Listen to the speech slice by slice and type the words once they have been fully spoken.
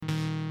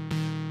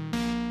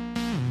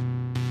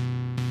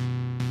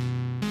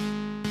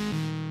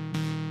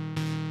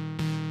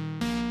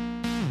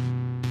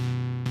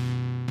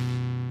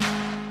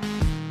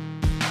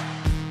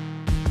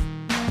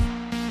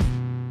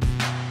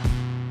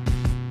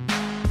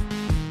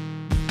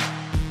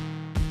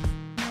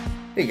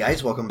Hey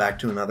guys, welcome back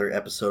to another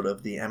episode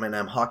of the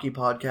M&M Hockey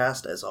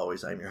Podcast. As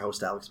always, I'm your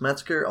host Alex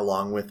Metzger.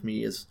 Along with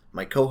me is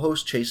my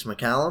co-host Chase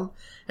McCallum.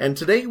 And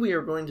today we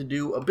are going to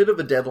do a bit of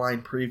a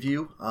deadline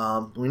preview.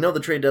 We know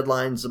the trade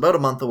deadline's about a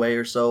month away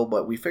or so,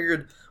 but we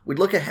figured we'd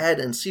look ahead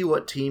and see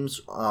what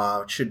teams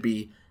should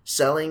be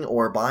selling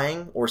or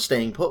buying or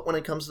staying put when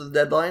it comes to the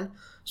deadline.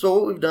 So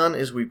what we've done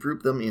is we've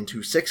grouped them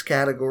into 6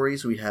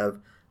 categories. We have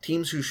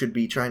teams who should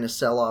be trying to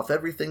sell off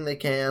everything they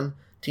can,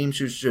 teams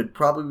who should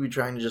probably be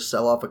trying to just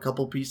sell off a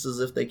couple pieces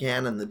if they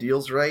can and the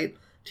deal's right,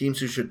 teams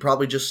who should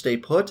probably just stay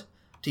put,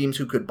 teams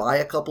who could buy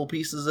a couple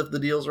pieces if the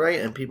deal's right,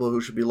 and people who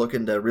should be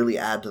looking to really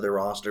add to their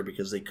roster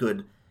because they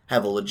could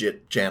have a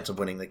legit chance of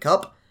winning the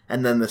cup.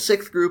 And then the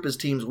 6th group is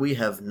teams we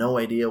have no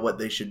idea what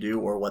they should do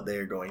or what they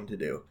are going to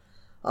do.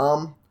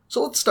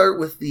 So let's start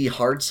with the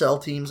hard sell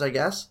teams, I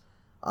guess.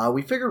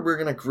 We figured we're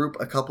going to group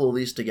a couple of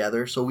these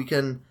together so we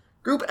can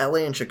group LA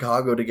and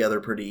Chicago together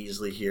pretty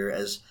easily here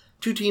as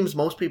two teams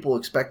most people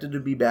expected to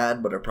be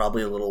bad, but are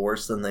probably a little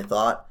worse than they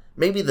thought.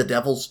 Maybe the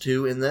Devils,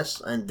 too, in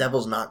this. And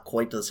Devils not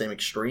quite to the same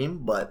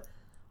extreme, but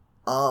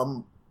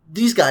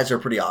these guys are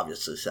pretty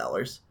obviously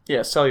sellers.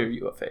 Yeah, sell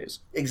your UFAs.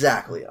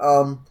 Exactly.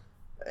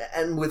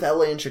 And with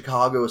LA and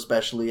Chicago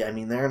especially, I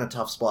mean, they're in a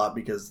tough spot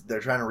because they're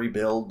trying to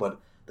rebuild, but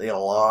they got a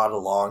lot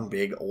of long,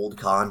 big, old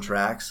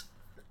contracts.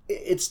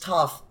 It's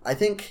tough. I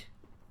think...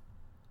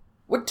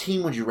 What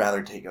team would you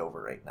rather take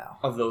over right now?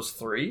 Of those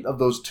 3? Of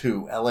those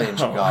 2, LA and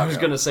Chicago. I was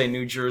going to say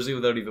New Jersey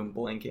without even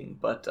blinking,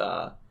 but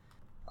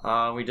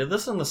we did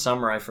this in the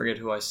summer. I forget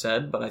who I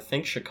said, but I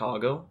think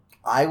Chicago.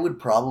 I would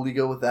probably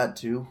go with that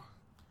too.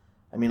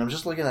 I mean, I'm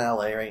just looking at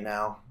LA right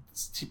now.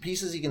 It's 2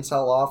 pieces you can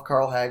sell off,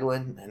 Carl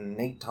Hagelin and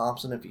Nate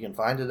Thompson if you can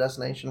find a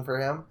destination for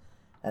him.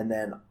 And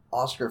then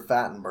Oscar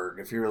Fattenberg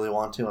if you really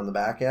want to on the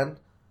back end.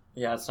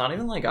 Yeah, it's not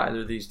even like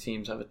either of these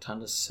teams have a ton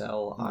to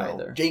sell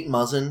either. Jake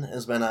Muzzin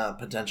has been a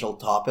potential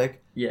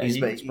topic. Yeah, he's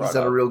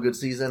had a real good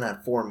season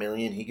at $4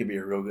 million. He could be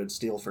a real good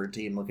steal for a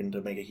team looking to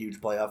make a huge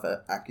playoff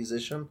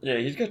acquisition. Yeah,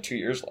 he's got 2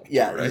 years left.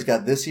 Yeah, right? He's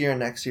got this year and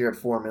next year at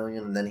 $4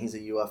 million, and then he's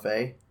a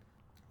UFA.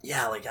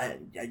 Yeah,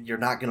 you're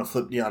not going to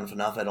flip Dion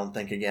Phaneuf, I don't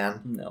think,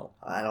 again. No.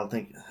 I don't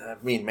think... I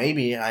mean,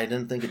 maybe. I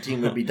didn't think a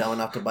team would be dumb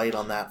enough to bite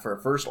on that for a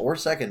first or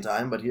second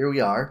time, but here we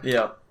are.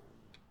 Yeah.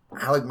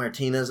 Alec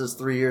Martinez is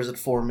 3 years at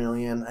 $4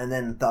 million, and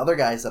then the other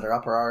guys that are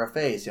up are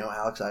RFAs.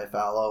 Alex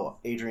Iafallo,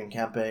 Adrian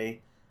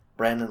Kempe,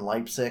 Brandon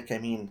Leipzig. I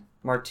mean,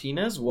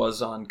 Martinez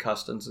was on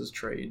Custons'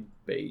 trade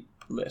bait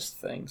list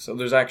thing, so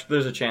there's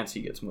a chance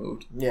he gets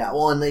moved. Yeah,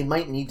 well, and they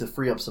might need to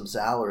free up some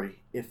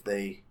salary if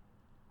they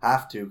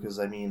have to, because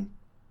I mean,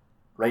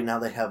 right now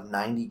they have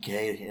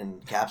 $90K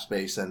in cap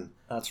space, and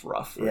that's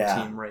rough for a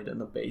team right in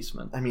the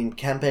basement. I mean,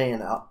 Kempe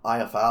and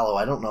Iafallo,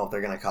 I don't know if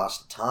they're going to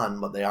cost a ton,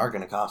 but they are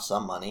going to cost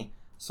some money.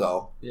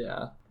 So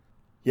yeah,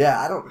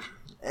 I don't.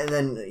 And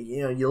then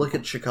you look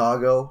at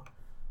Chicago.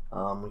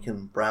 We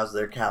can browse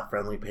their cap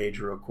friendly page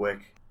real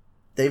quick.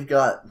 They've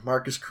got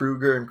Marcus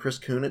Kruger and Chris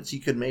Kunitz. You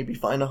could maybe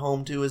find a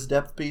home to as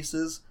depth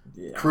pieces.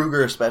 Yeah.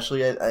 Kruger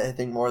especially, I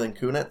think more than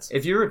Kunitz.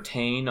 If you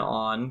retain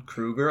on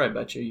Kruger, I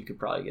bet you could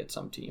probably get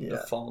some team to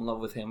fall in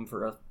love with him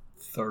for a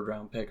 3rd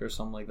round pick or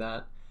something like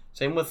that.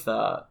 Same with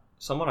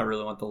someone I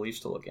really want the Leafs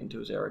to look into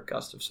is Eric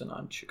Gustafson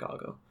on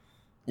Chicago.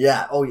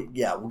 Yeah,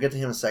 we'll get to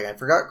him in a second. I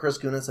forgot Chris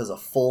Kunitz has a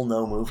full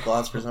no-move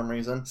clause for some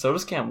reason. So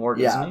does Cam Ward,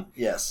 doesn't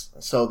he? Yes.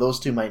 So those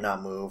 2 might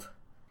not move.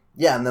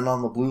 Yeah, and then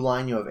on the blue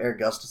line, you have Eric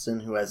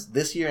Gustafson, who has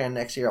this year and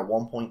next year at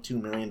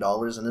 $1.2 million,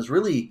 and has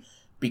really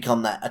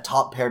become a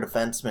top-pair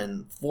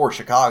defenseman for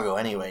Chicago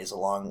anyways,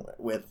 along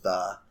with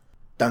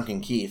Duncan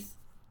Keith,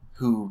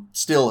 who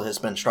still has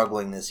been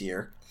struggling this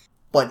year.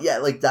 But yeah,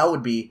 that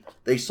would be...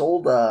 They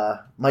sold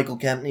Michael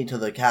Kempney to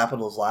the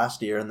Capitals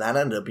last year, and that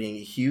ended up being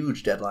a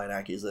huge deadline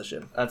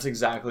acquisition. That's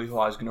exactly who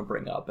I was going to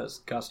bring up as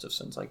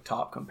Gustafson's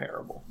top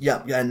comparable.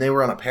 Yeah, and they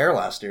were on a pair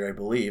last year, I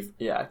believe.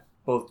 Yeah,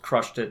 both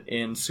crushed it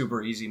in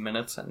super easy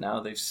minutes, and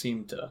now they've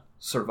seemed to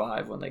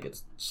survive when they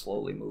get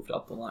slowly moved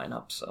up the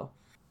lineup, so...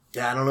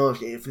 Yeah, I don't know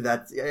if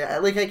that's...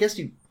 I guess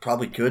you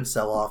probably could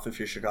sell off if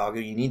you're Chicago.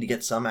 You need to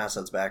get some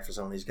assets back for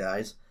some of these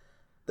guys.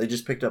 They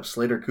just picked up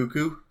Slater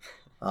Cuckoo.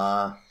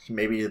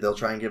 Maybe they'll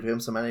try and give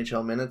him some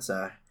NHL minutes.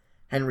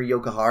 Henry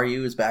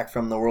Jokiharju is back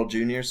from the World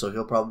Junior, so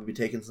he'll probably be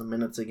taking some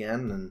minutes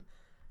again. And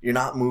you're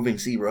not moving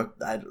Seabrook.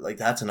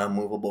 That's an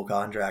unmovable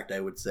contract, I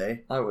would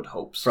say. I would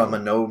hope so. From a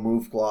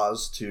no-move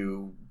clause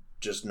to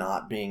just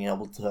not being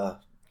able to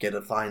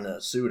find a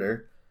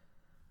suitor.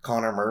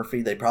 Connor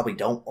Murphy, they probably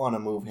don't want to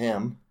move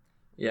him.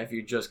 Yeah, if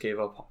you just gave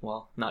up,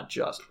 well, not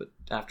just, but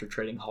after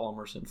trading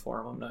Halmerson for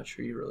him, I'm not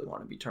sure you really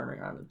want to be turning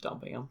around and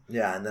dumping him.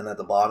 Yeah, and then at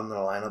the bottom of the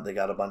lineup, they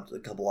got a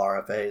couple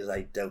RFAs.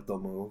 I doubt they'll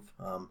move.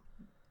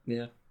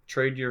 Yeah,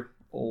 trade your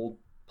old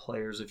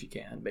players if you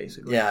can,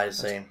 basically. Yeah, I'd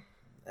say.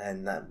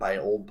 And that by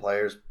old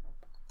players,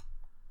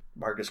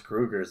 Marcus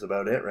Kruger is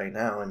about it right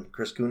now, and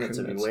Chris Kunitz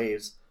if he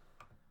waves.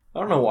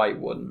 I don't know why he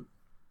wouldn't.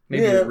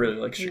 Maybe he really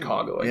likes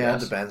Chicago, I guess. Yeah, it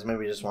depends.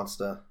 Maybe he just wants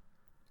to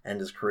end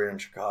his career in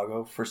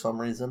Chicago for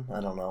some reason. I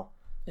don't know.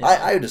 Yeah.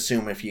 I would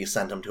assume if you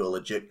sent him to a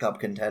legit cup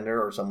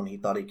contender or someone he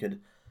thought he could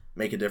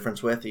make a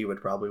difference with, he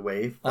would probably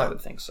waive. I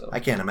would think so. I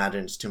can't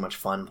imagine it's too much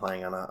fun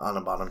playing on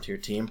a bottom tier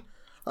team.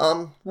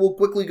 We'll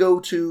quickly go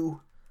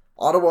to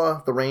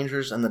Ottawa, the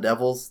Rangers, and the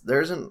Devils.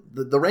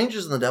 The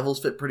Rangers and the Devils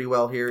fit pretty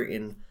well here.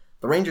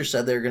 The Rangers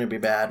said they were going to be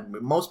bad.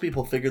 Most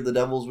people figured the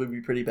Devils would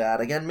be pretty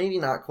bad. Again, maybe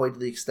not quite to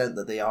the extent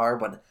that they are,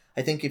 but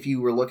I think if you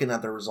were looking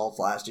at the results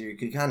last year, you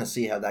could kind of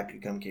see how that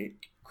could come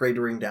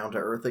cratering down to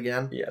earth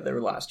again. Yeah, they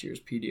were last year's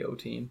PDO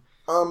team.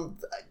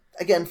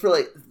 Again,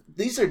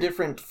 these are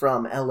different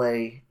from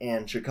LA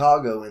and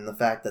Chicago in the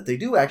fact that they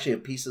do actually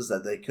have pieces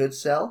that they could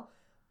sell.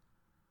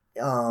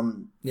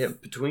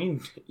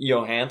 Between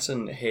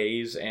Johansson,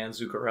 Hayes, and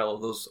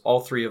Zuccarello,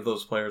 all three of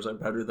those players are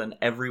better than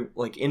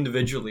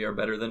individually are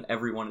better than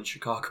everyone in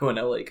Chicago and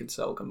LA could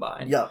sell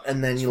combined. Yeah,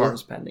 and then as far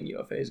as pending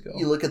UFAs go.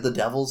 You look at the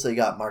Devils, they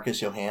got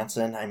Marcus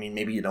Johansson. I mean,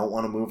 maybe you don't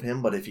want to move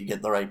him, but if you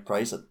get the right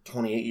price at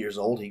 28 years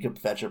old, he could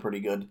fetch a pretty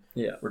good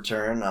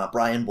return.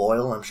 Brian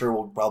Boyle, I'm sure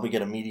we'll probably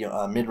get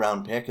a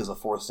mid-round pick as a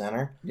fourth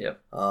center. Yep.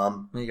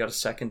 He got a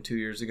second 2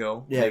 years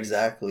ago. Yeah,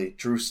 exactly.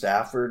 Drew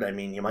Stafford, I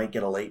mean, you might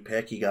get a late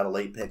pick. He got a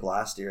late pick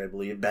last year, I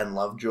believe. Ben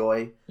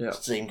Lovejoy,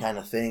 same kind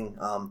of thing.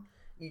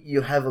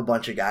 You have a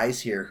bunch of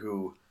guys here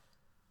who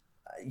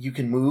you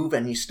can move,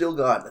 and you still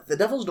got... The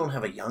Devils don't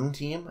have a young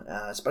team,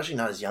 especially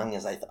not as young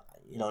as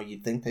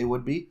you'd think they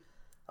would be.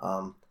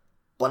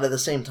 But at the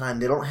same time,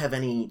 they don't have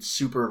any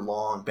super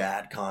long,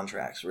 bad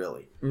contracts,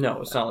 really.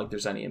 No, it's not like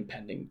there's any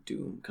impending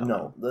doom coming.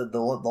 No, the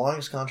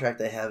longest contract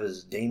they have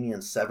is Damian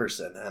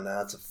Severson, and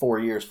that's 4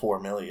 years,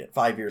 $4 million.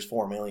 5 years,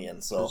 $4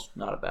 million. So it's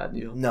not a bad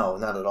deal. No,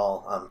 not at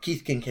all.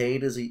 Keith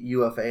Kincaid is a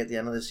UFA at the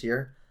end of this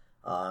year.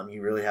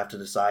 You really have to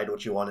decide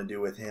what you want to do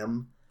with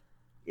him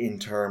in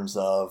terms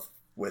of,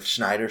 with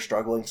Schneider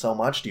struggling so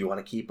much, do you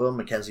want to keep him?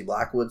 Mackenzie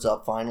Blackwood's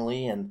up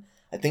finally, and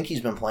I think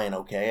he's been playing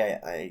okay.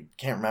 I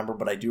can't remember,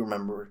 but I do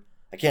remember...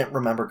 I can't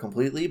remember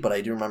completely, but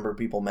I do remember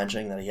people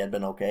mentioning that he had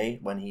been okay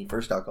when he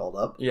first got called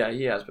up. Yeah,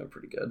 he has been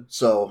pretty good.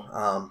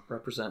 So,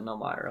 representing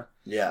Elmira.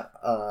 Yeah.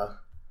 I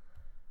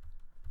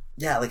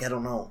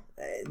don't know.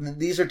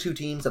 These are two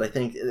teams that I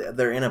think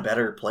they're in a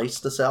better place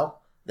to sell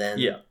than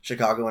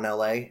Chicago and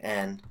LA.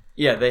 And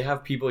yeah, they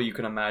have people you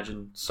can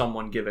imagine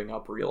someone giving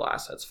up real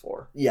assets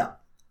for. Yeah.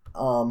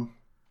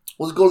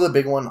 Let's go to the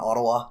big one,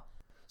 Ottawa.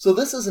 So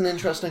this is an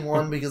interesting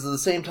one because at the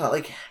same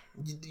time,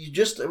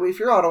 if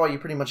you're Ottawa, you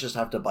pretty much just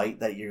have to bite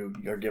that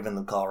you're giving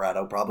them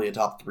Colorado probably a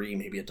top 3,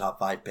 maybe a top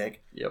 5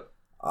 pick. Yep.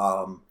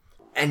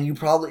 And you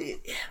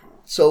probably...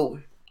 So,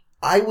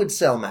 I would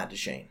sell Matt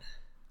Duchene.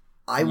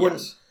 I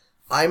wouldn't... Yes.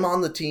 I'm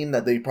on the team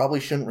that they probably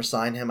shouldn't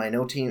resign him. I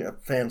know team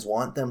fans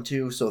want them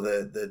to, so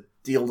the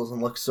deal doesn't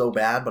look so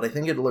bad, but I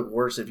think it'd look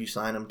worse if you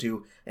sign him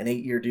to an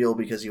 8-year deal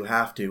because you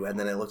have to, and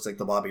then it looks like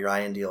the Bobby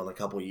Ryan deal in a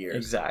couple years.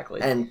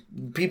 Exactly. And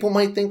people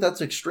might think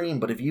that's extreme,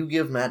 but if you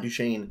give Matt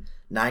Duchene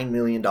 $9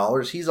 million,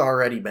 he's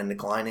already been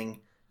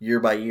declining year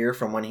by year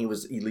from when he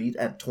was elite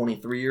at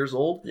 23 years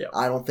old. Yep.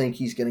 I don't think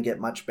he's going to get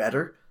much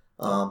better.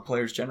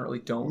 Players generally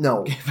don't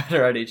get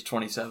better at age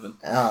 27.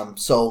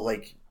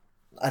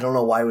 I don't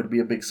know why it would be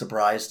a big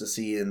surprise to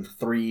see in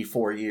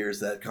 3-4 years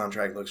that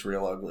contract looks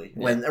real ugly.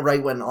 Yeah.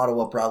 When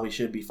Ottawa probably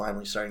should be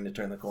finally starting to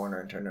turn the corner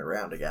and turn it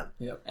around again.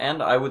 Yeah,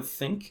 and I would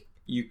think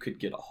you could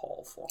get a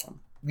haul for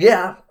him.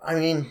 Yeah, I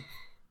mean,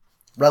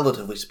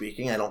 relatively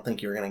speaking, I don't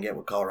think you're going to get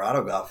what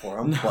Colorado got for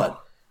him,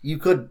 but you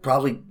could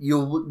probably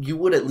you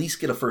would at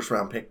least get a first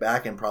round pick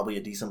back and probably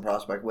a decent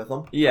prospect with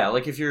him. Yeah,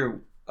 like if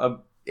you're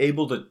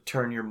able to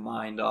turn your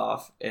mind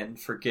off and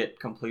forget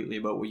completely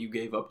about what you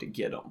gave up to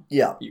get him.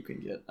 Yeah. You can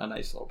get a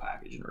nice little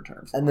package in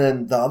return for him.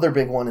 Then the other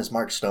big one is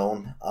Mark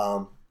Stone.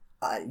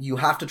 You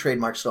have to trade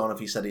Mark Stone if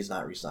he said he's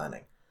not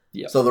re-signing.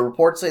 Yeah. So the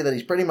reports say that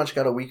he's pretty much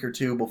got a week or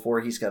two before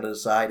he's got to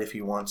decide if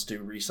he wants to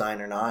re-sign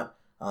or not,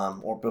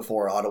 or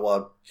before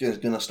Ottawa is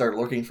going to start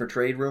looking for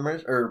trade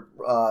rumors or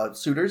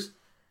suitors.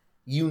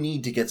 You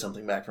need to get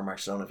something back from Mark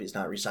Stone if he's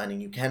not re-signing.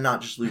 You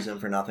cannot just lose him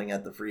for nothing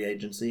at the free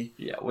agency.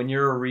 Yeah, when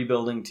you're a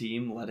rebuilding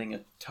team, letting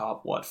a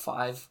top,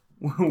 5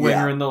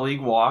 winner in the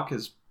league walk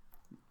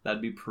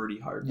that'd be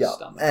pretty hard to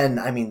stomach. And,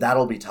 I mean,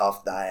 that'll be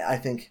tough. I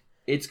think...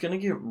 It's going to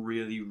get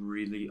really,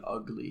 really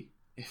ugly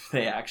if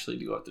they actually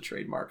do have to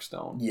trade Mark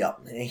Stone. Yeah,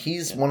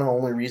 he's one of the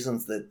only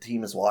reasons the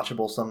team is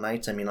watchable some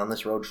nights. I mean, on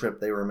this road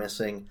trip, they were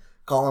missing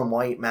Colin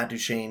White, Matt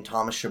Duchene,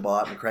 Thomas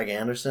Chabot, and Craig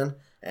Anderson.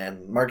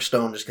 And Mark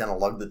Stone just kind of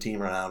lugged the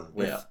team around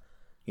with,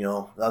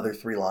 the other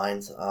 3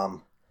 lines.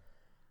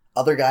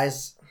 Other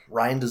guys,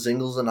 Ryan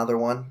Dezingel's another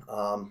one.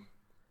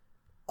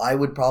 I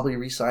would probably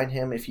re-sign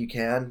him if you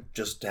can,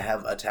 just to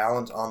have a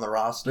talent on the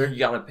roster. You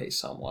got to pay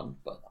someone,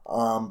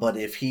 but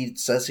if he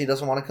says he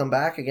doesn't want to come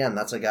back, again,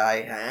 that's a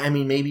guy. I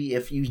mean, maybe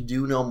if you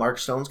do know Mark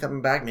Stone's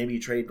coming back, maybe you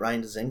trade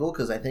Ryan Dzingel,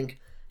 because I think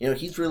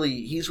he's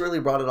really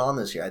brought it on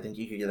this year. I think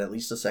you could get at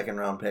least a second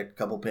round pick, a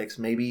couple picks,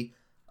 maybe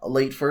a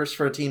late first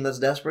for a team that's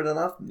desperate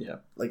enough. Yeah.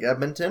 Like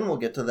Edmonton, we'll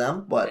get to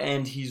them.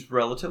 And he's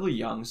relatively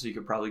young, so you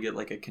could probably get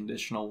like a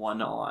conditional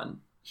one on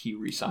he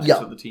resigns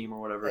with the team or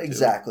whatever.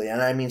 Exactly.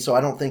 And I mean, so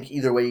I don't think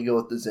either way you go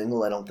with the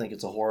Dzingel, I don't think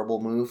it's a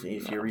horrible move.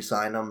 If you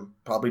resign him,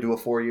 probably do a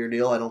 4-year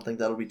deal. I don't think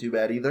that'll be too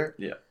bad either.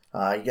 Yeah.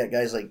 You got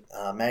guys like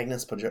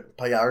Magnus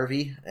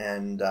Pajärvi,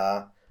 and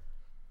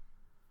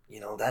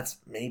that's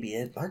maybe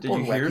it. Did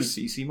you hear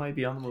Ceci might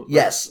be on the move?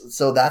 Yes,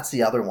 so that's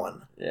the other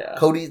one. Yeah.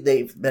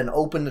 They've been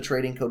open to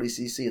trading Cody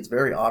Ceci. It's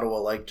very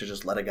Ottawa-like to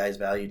just let a guy's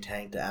value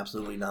tank to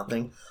absolutely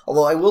nothing.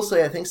 Although I will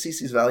say I think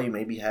Ceci's value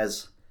maybe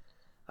has,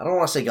 I don't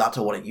want to say got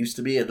to what it used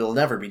to be. It'll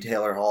never be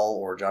Taylor Hall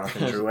or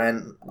Jonathan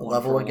Drouin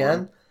level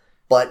again.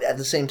 But at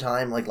the same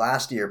time, like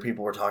last year,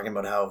 people were talking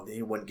about how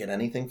they wouldn't get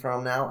anything from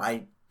him now.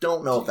 I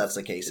don't know if that's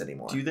the case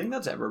anymore. Do you think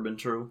that's ever been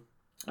true?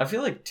 I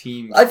feel like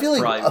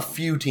a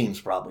few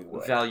teams probably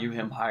would value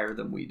him higher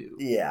than we do.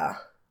 Yeah,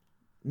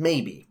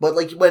 maybe. But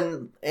like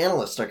when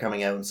analysts are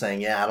coming out and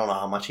saying, "Yeah, I don't know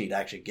how much he'd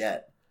actually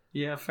get."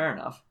 Yeah, fair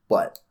enough.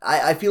 But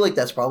I feel like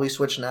that's probably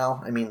switched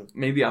now. I mean,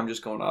 maybe I'm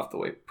just going off the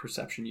way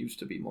perception used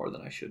to be more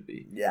than I should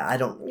be. Yeah, I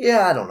don't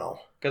know.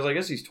 Because I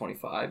guess he's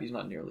 25. He's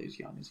not nearly as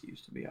young as he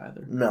used to be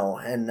either. No,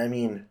 and I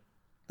mean,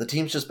 the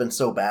team's just been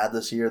so bad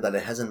this year that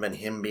it hasn't been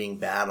him being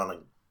bad on a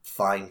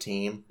fine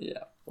team.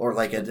 Yeah. Or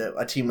like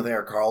a team with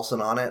Erik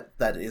Karlsson on it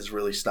that is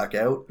really stuck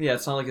out. Yeah,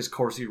 it's not like his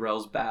Corsi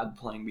Rel's bad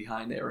playing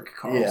behind Erik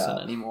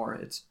Karlsson anymore.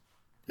 It's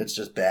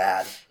just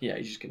bad. Yeah,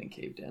 he's just getting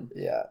caved in.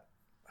 Yeah.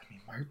 I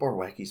mean, Mark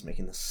Borowiecki's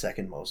making the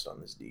second most on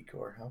this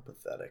decor. How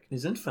pathetic.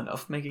 Isn't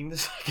Phaneuf making the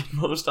second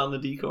most on the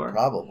decor?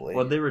 Probably.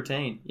 What'd they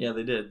retain? Yeah,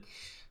 they did.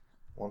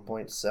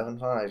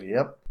 1.75,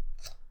 yep.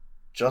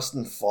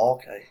 Justin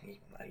Falk,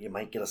 you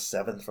might get a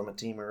 7th from a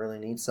team who really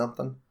needs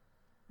something.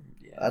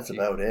 Yeah, that's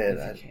about it.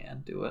 If you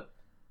can do it.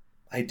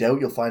 I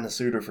doubt you'll find a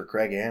suitor for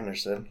Craig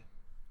Anderson.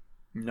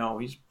 No,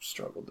 he's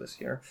struggled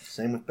this year.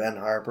 Same with Ben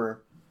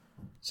Harper.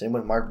 Same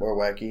with Mark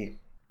Borowiecki.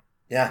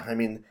 Yeah, I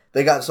mean,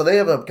 they have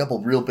a couple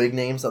of real big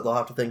names that they'll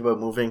have to think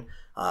about moving.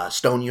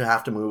 Stone, you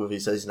have to move if he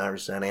says he's not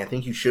resigning. I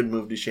think you should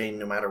move Duchesne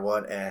no matter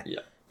what. Yeah.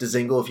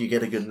 Dzingel, if you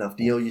get a good enough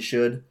deal, you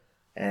should.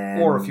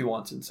 Or if he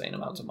wants insane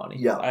amounts of money.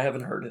 Yeah. I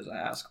haven't heard his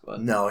ask, but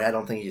no, I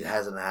don't think he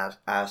hasn't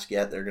asked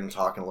yet. They're going to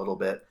talk in a little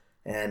bit.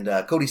 And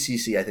Cody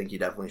Ceci, I think you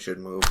definitely should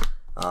move.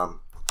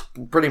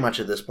 Pretty much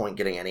at this point,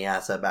 getting any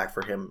asset back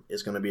for him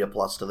is going to be a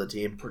plus to the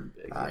team. Pretty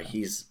big. Yeah.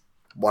 He's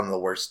one of the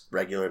worst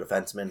regular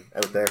defensemen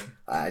out there.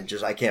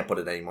 I can't put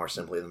it any more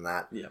simply than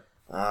that. Yeah.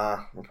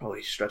 We're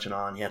probably stretching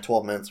on. Yeah,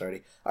 12 minutes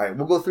already. All right,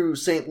 we'll go through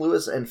St.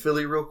 Louis and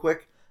Philly real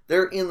quick.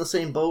 They're in the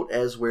same boat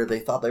as where they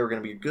thought they were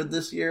going to be good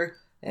this year,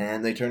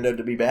 and they turned out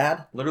to be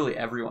bad. Literally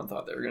everyone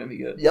thought they were going to be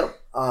good. Yep.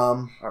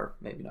 Or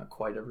maybe not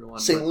quite everyone.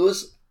 St.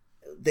 Louis,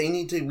 they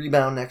need to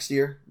rebound next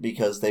year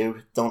because they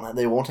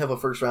won't have a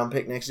first round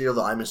pick next year.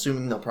 Though I'm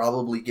assuming they'll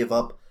probably give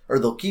up, or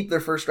they'll keep their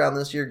first round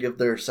this year, give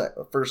their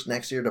first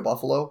next year to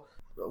Buffalo.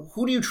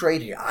 Who do you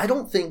trade here? I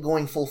don't think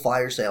going full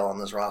fire sale on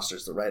this roster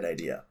is the right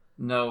idea.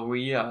 No,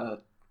 we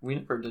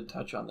never did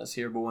touch on this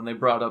here, but when they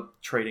brought up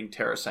trading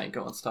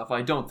Tarasenko and stuff,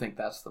 I don't think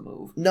that's the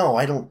move. No,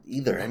 I don't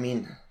either. I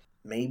mean,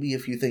 maybe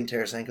if you think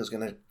Tarasenko's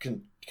going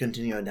to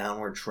continue a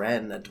downward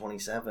trend at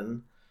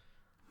 27,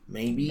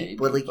 maybe.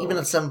 But even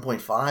at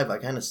 7.5, I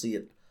kind of see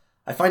it.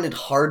 I find it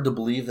hard to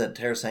believe that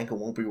Tarasenko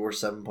won't be worth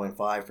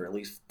 7.5 for at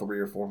least 3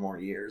 or 4 more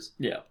years.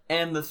 Yeah,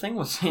 and the thing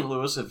with St.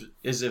 Louis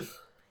is if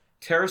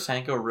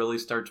Tarasenko really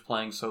starts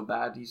playing so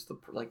bad,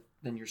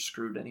 then you're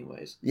screwed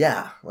anyways.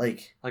 Yeah,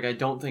 I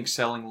don't think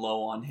selling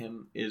low on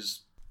him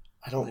is.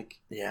 I don't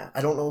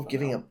know if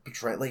giving up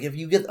Pietrangelo, if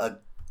you get a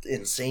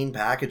insane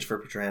package for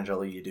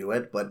Pietrangelo, you do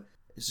it. But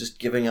it's just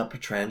giving up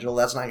Pietrangelo.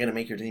 That's not going to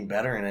make your team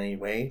better in any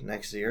way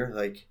next year.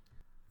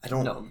 I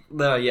don't know.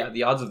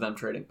 The odds of them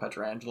trading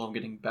Pietrangelo and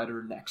getting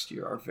better next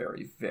year are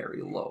very,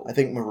 very low. I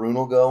think Maroon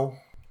will go.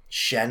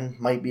 Shen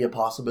might be a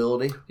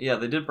possibility. Yeah,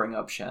 they did bring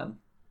up Shen.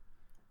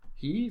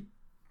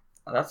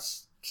 That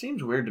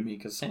seems weird to me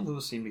because St.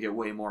 Louis seemed to get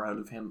way more out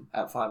of him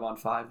at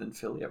 5-on-5 than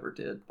Philly ever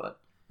did. But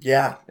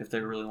yeah, if they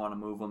really want to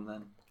move him,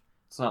 then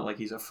it's not like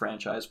he's a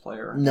franchise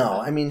player. No,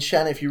 I mean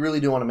Shen. If you really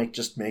do want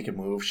to make a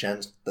move,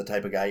 Shen's the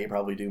type of guy you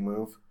probably do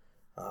move.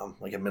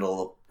 Like a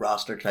middle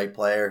roster type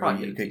player.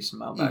 Probably you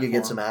could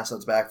get some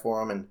assets back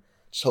for him and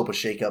just hope a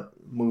shake-up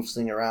moves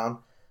thing around.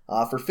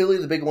 For Philly,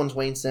 the big one's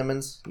Wayne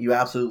Simmons. You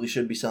absolutely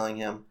should be selling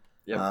him.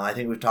 Yep. I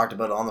think we've talked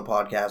about it on the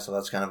podcast, so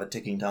that's kind of a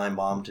ticking time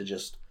bomb to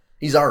just...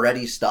 He's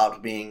already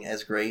stopped being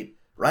as great.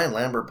 Ryan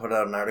Lambert put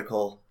out an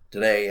article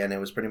today, and it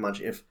was pretty much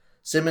if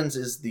Simmons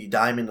is the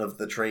diamond of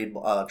the trade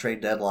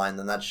deadline,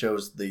 then that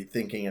shows the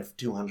thinking of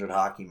 200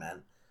 hockey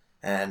men.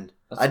 And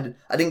I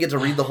didn't get to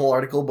read the whole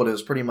article, but it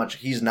was pretty much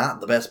he's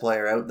not the best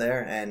player out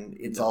there, and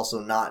it's also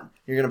not...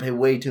 You're going to pay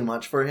way too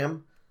much for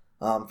him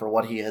for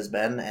what he has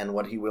been and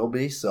what he will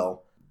be.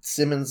 So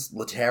Simmons,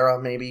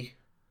 Laterra, maybe.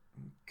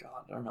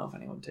 God, I don't know if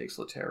anyone takes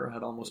Laterra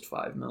at almost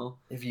 $5 million.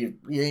 If you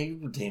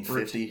retain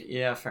 50.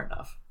 Yeah, fair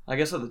enough. I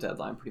guess at the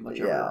deadline, pretty much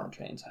everyone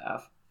retains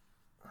half.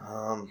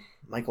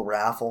 Michael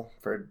Raffle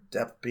for a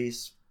depth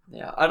piece.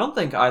 Yeah, I don't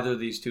think either of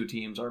these two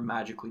teams are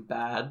magically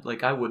bad.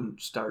 I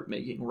wouldn't start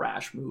making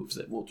rash moves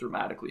that will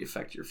dramatically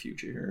affect your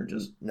future here.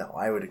 No,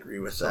 I would agree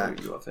with that.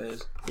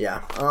 UFAs.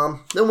 Yeah.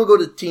 Then we'll go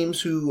to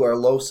teams who are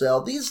low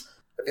sell. These,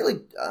 I feel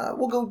like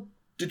we'll go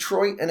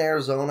Detroit and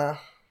Arizona.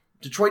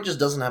 Detroit just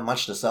doesn't have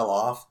much to sell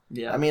off.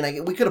 Yeah. I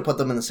mean, we could have put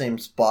them in the same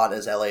spot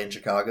as LA and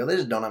Chicago. They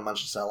just don't have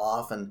much to sell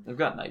off. And they've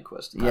got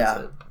Nyquist.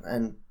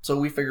 And so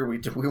we figured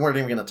we weren't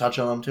even going to touch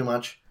on them too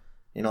much.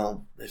 You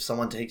know, if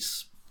someone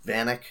takes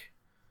Vanek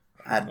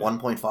at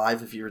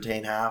 1.5, if you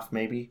retain half,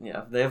 maybe.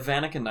 Yeah, they have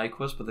Vanek and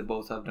Nyquist, but they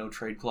both have no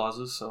trade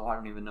clauses, so I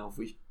don't even know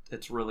if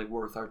it's really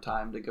worth our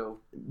time to go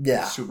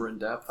super in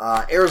depth.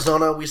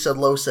 Arizona, we said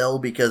low sell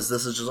because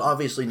this is just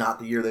obviously not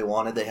the year they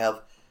wanted. They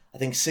have, I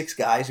think, 6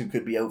 guys who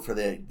could be out for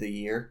the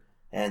year,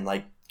 and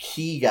like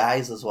key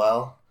guys as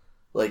well.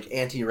 Like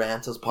Antti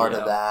Ranta is part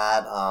of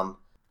that.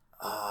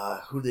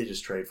 Who did they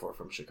just trade for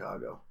from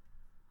Chicago?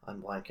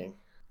 I'm blanking.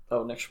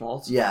 Oh, Nick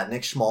Schmaltz? Yeah,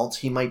 Nick Schmaltz.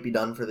 He might be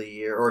done for the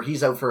year, or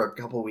he's out for a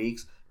couple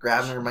weeks.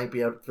 Grabner might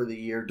be out for the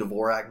year.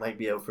 Dvorak might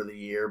be out for the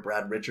year.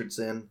 Brad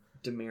Richardson.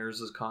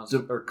 Demers is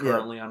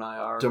currently on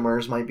IR.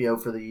 Demers might be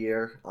out for the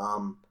year.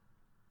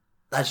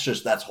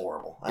 That's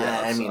horrible.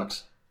 Yeah, I mean,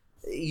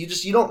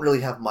 you don't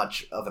really have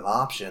much of an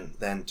option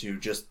than to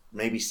just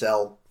maybe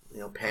sell,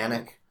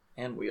 Panic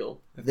and Wheel.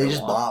 They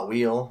just bought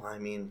Wheel. I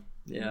mean,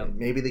 yeah,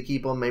 maybe they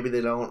keep them, maybe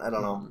they don't. I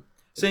don't know.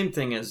 Same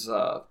thing as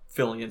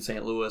filling in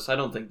St. Louis. I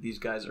don't think these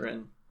guys are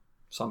in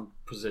some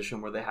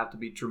position where they have to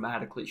be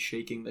dramatically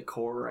shaking the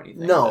core or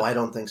anything. No, I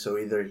don't think so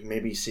either.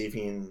 Maybe see if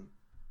you can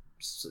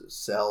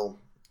sell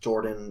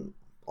Jordan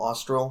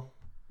Ostrel.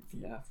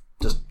 Yeah.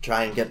 Just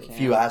try and get a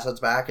few assets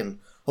back and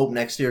hope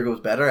next year goes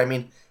better. I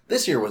mean,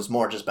 this year was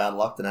more just bad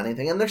luck than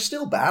anything, and they're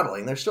still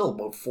battling. They're still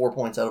about 4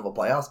 points out of a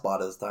playoff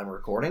spot at this time of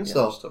recording. Yeah,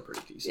 so they're still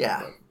pretty decent.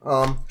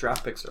 Yeah.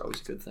 Draft picks are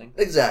always a good thing.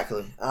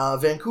 Exactly.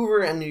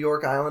 Vancouver and New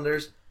York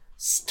Islanders,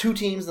 2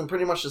 teams in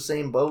pretty much the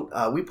same boat.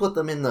 We put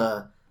them in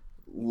the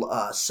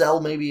sell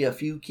maybe a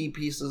few key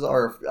pieces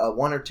or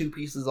 1 or 2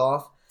 pieces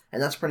off,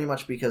 and that's pretty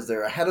much because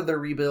they're ahead of their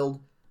rebuild.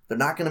 They're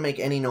not going to make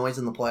any noise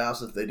in the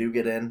playoffs if they do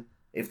get in.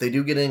 If they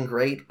do get in,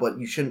 great, but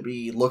you shouldn't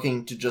be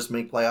looking to just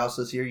make playoffs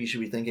this year. You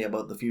should be thinking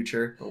about the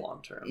future. The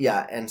long term.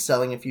 Yeah, and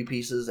selling a few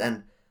pieces.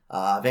 And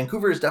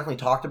Vancouver has definitely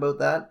talked about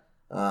that.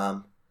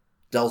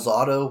 Del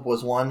Zotto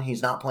was one.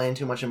 He's not playing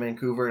too much in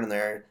Vancouver, and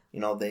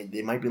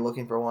they might be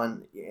looking for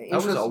one.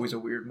 That was always a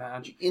weird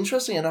match.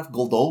 Interesting enough,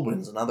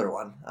 Goldobin's another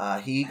one.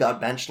 He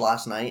got benched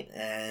last night,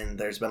 and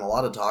there's been a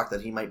lot of talk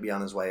that he might be on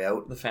his way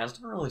out. The fans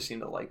don't really seem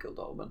to like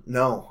Goldobin.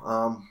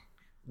 No,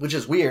 which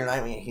is weird.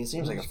 I mean, he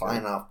seems like a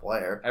fine enough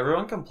player.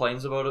 Everyone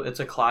complains about it. It's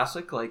a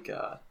classic. Like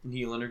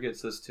Nylander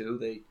gets this too.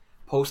 They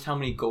post how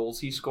many goals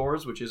he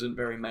scores, which isn't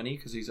very many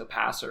because he's a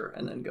passer,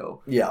 and then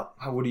go, yeah.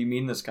 What do you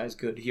mean this guy's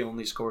good? He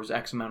only scores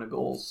X amount of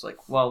goals. It's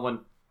like, well, when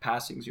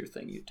passing's your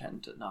thing, you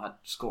tend to not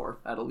score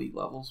at elite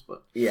levels.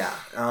 But yeah.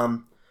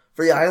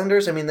 For the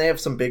Islanders, I mean, they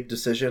have some big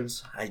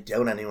decisions. I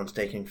doubt anyone's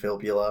taking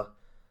Filppula.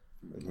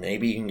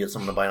 Maybe you can get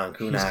someone to bite on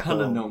Kunak. He's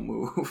kind of no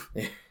move.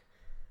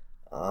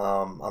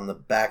 On the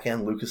back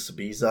end, Lucas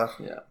Sabisa.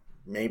 Yeah.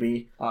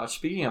 Maybe.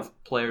 Speaking of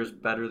players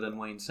better than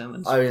Wayne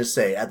Simmons. I was going to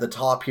say, at the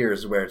top here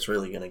is where it's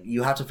really going to...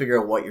 You have to figure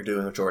out what you're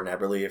doing with Jordan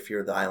Eberle if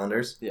you're the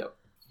Islanders. Yep.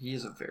 He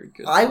is a very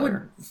good player. I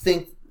would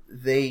think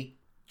they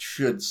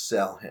should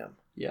sell him.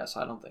 Yes,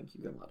 I don't think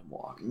you can let him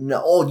walk.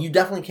 No, you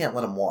definitely can't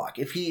let him walk.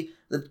 If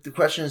the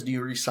question is, do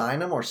you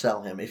re-sign him or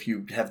sell him if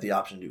you have the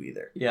option to do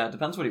either? Yeah, it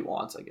depends what he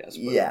wants, I guess.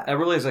 But yeah.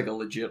 Eberle is like a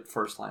legit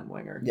first-line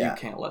winger. Yeah. You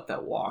can't let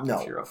that walk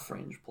if you're a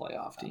fringe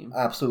playoff team.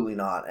 Absolutely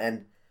not.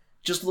 And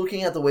just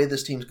looking at the way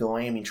this team's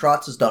going, I mean,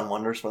 Trotz has done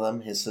wonders for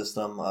them. His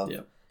system of,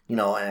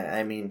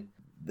 I mean,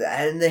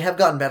 and they have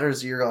gotten better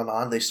as the year gone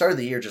on. They started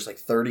the year just like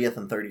 30th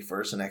and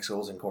 31st in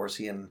X-Goals and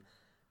Corsi, and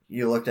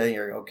you looked at it and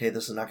you're okay,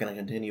 this is not going to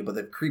continue, but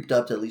they've creeped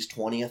up to at least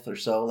 20th or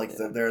so. Like,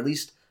 they're at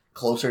least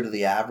closer to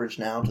the average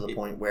now, to the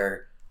point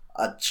where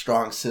a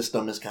strong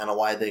system is kind of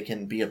why they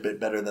can be a bit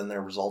better than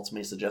their results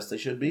may suggest they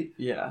should be.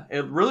 Yeah,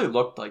 it really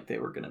looked like they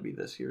were going to be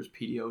this year's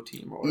PDO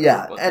team. Or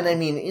whatever, and I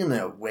mean, in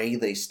a way,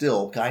 they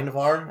still kind of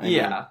are. I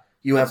mean,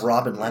 you have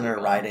Robin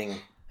Leonard riding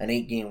an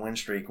 8-game win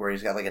streak where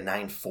he's got like a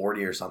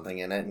 940 or something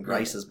in it, and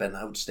Grice has been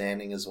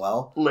outstanding as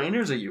well.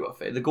 Lehner's a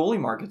UFA. The goalie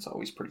market's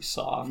always pretty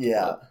soft.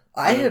 Yeah.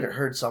 I had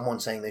heard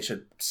someone saying they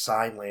should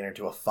sign Lehner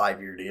to a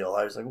 5-year deal.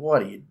 I was like, what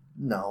do you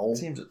know?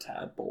 Seems a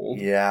tad bold.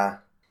 Yeah.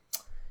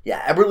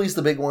 Yeah, Eberle's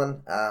the big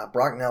one.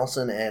 Brock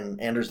Nelson and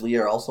Anders Lee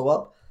are also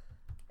up.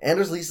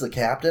 Anders Lee's the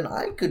captain.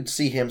 I could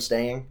see him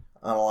staying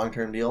on a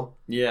long-term deal.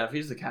 Yeah, if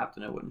he's the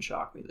captain, it wouldn't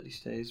shock me that he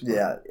stays.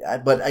 But... Yeah,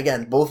 but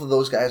again, both of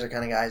those guys are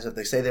kind of guys, if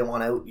they say they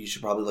want out, you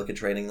should probably look at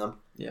trading them.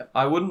 Yeah,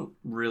 I wouldn't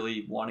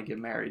really want to get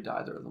married to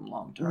either of them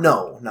long-term.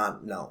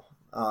 No.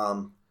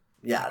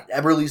 Yeah,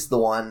 Eberle's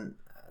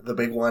the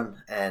big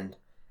one, and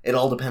it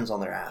all depends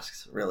on their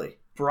asks, really.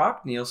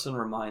 Brock Nielsen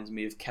reminds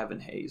me of Kevin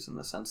Hayes in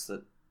the sense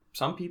that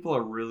some people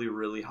are really,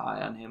 really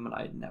high on him, and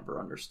I never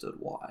understood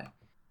why.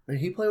 Did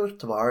he play with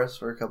Tavares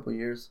for a couple of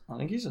years? I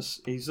think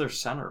he's their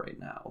center right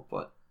now,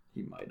 but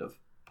he might have.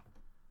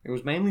 It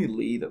was mainly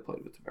Lee that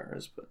played with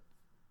Tavares, but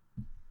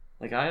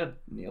like I had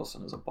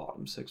Nielsen as a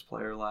bottom 6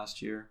 player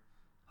last year.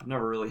 I've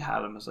never really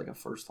had him as like a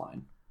first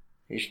line.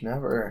 He's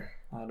never.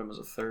 I had him as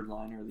a third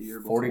liner the year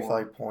before.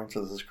 45 points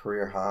was his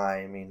career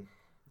high. I mean,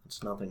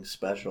 it's nothing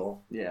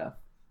special. Yeah.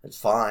 it's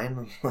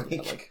fine.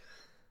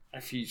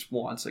 If he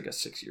wants like a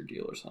 6-year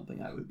deal or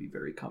something, I would be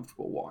very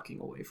comfortable walking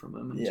away from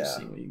him and just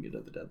seeing what you can get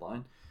at the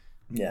deadline.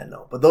 Yeah,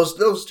 no. But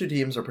those two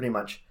teams are pretty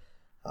much,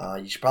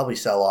 you should probably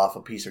sell off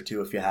a piece or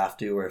two if you have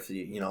to, or if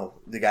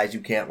the guys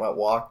you can't let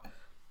walk.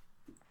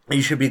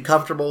 You should be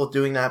comfortable with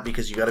doing that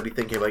because you got to be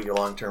thinking about your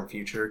long-term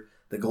future.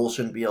 The goal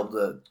shouldn't be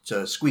able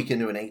to squeak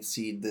into an 8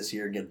 seed this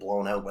year and get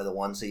blown out by the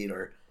 1 seed,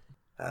 or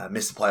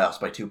miss the playoffs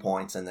by 2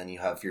 points, and then you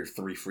have your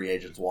 3 free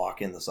agents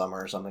walk in the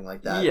summer or something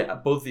like that. Yeah,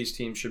 both these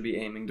teams should be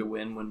aiming to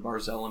win when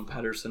Barzal and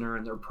Pettersson are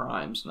in their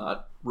primes,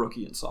 not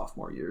rookie and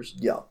sophomore years.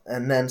 Yeah,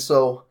 and then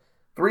so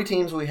 3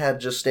 teams we had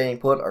just staying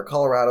put are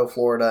Colorado,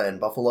 Florida, and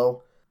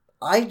Buffalo.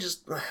 We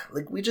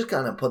just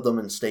kind of put them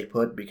in stay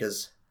put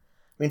because,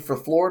 I mean, for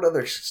Florida,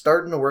 they're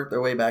starting to work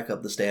their way back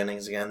up the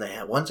standings again. They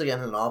had once again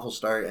an awful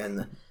start,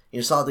 and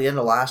you saw at the end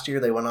of last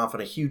year, they went off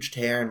on a huge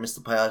tear and missed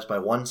the playoffs by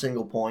 1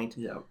 single point.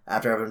 Yeah.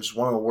 After having just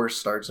one of the worst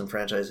starts in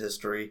franchise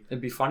history.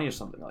 It'd be funny if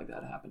something like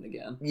that happened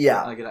again.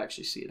 Yeah. I could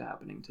actually see it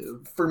happening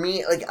too. For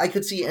me, I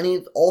could see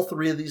all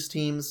 3 of these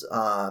teams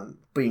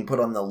being put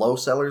on the low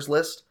sellers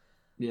list.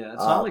 Yeah,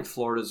 it's not like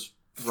Florida's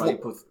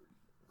ripe with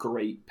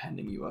great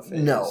pending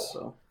UFAs. No.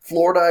 So.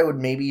 Florida, I would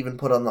maybe even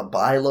put on the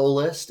buy low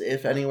list,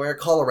 if anywhere.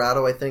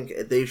 Colorado, I think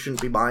they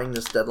shouldn't be buying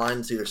this deadline.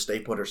 It's either stay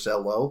put or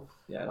sell low.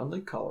 Yeah, I don't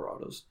think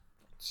Colorado's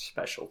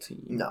special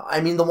team. No, I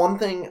mean, the one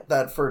thing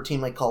that for a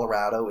team like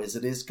Colorado is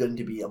it is going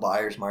to be a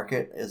buyer's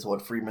market, is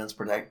what Friedman's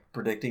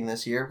predicting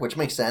this year, which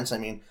makes sense. I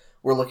mean,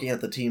 we're looking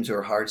at the teams who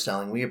are hard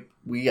selling.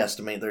 We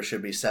estimate there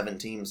should be 7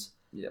 teams,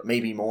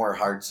 maybe more,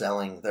 hard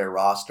selling their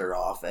roster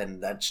off,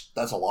 and that's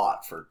a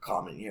lot for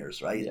common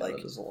years, right? Yeah,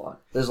 that is a lot.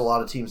 There's a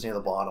lot of teams near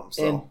the bottom,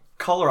 so. And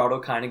Colorado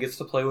kind of gets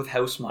to play with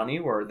house money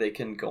where they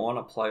can go on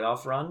a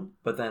playoff run,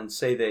 but then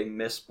say they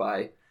miss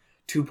by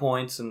 2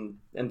 points, and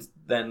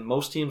then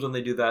most teams, when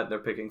they do that, they're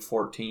picking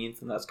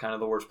 14th, and that's kind of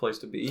the worst place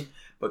to be.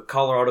 But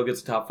Colorado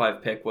gets a top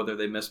 5 pick, whether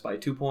they miss by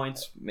 2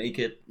 points, make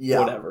it,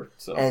 whatever.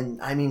 So.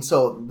 And I mean,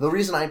 so the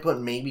reason I put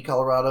maybe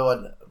Colorado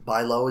and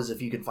buy low is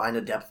if you can find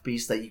a depth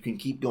piece that you can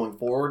keep going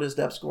forward as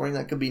depth scoring,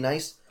 that could be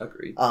nice.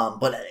 Agreed.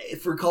 But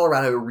for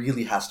Colorado, it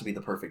really has to be the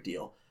perfect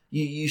deal.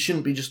 You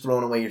shouldn't be just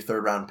throwing away your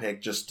 3rd round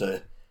pick just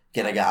to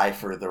get a guy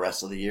for the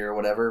rest of the year or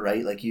whatever,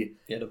 right?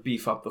 To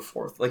beef up the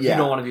 4th. You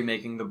don't want to be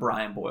making the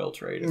Brian Boyle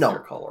trade if you're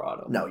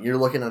Colorado. No, you're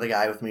looking at a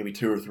guy with maybe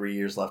 2 or 3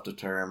 years left of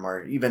term,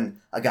 or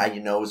even a guy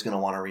is going to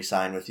want to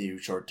re-sign with you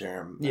short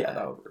term. Yeah,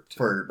 that would work too.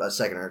 For a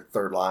 2nd or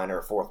 3rd line or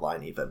a 4th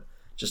line even,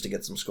 just to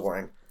get some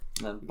scoring.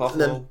 And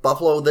then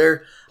Buffalo,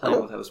 they're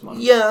playing with house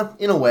money. Yeah,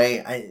 in a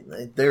way,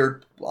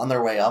 they're on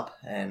their way up,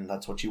 and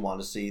that's what you want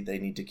to see. They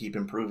need to keep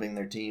improving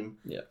their team.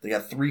 Yeah, they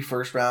got 3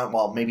 first round,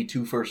 maybe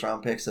 2 first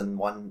round picks and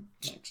 1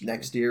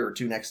 next year, or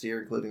 2 next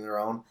year, including their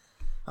own.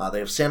 They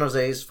have San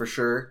Jose's for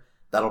sure.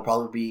 That'll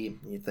probably be,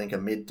 you think, a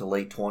mid to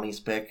late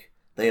 20s pick.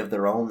 They have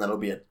their own. That'll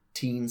be a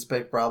teens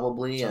pick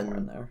probably, somewhere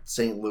and in there.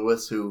 St.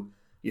 Louis, who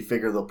you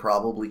figure they'll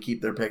probably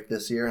keep their pick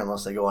this year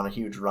unless they go on a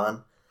huge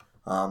run.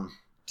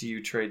 Do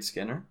you trade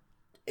Skinner?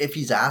 If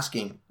he's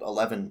asking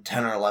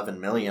 10 or 11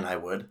 million, I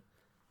would.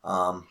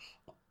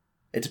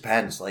 It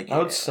depends. That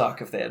would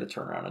suck if they had to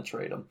turn around and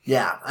trade him.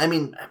 Yeah, I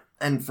mean,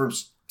 and for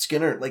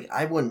Skinner,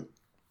 I wouldn't.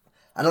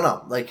 I don't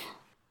know.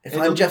 If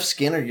I'm Jeff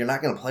Skinner, you're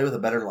not going to play with a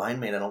better line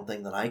mate, I don't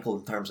think, than Eichel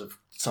in terms of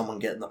someone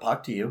getting the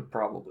puck to you.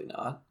 Probably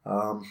not.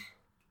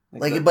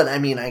 But I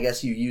mean, I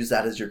guess you use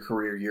that as your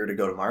career year to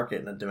go to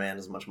market and demand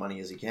as much money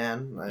as you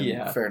can.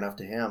 Fair enough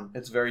to him.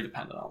 It's very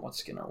dependent on what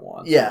Skinner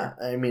wants. Yeah,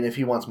 I mean, if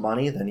he wants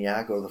money, then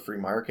go to the free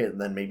market, and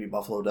then maybe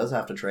Buffalo does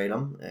have to trade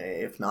him.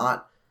 If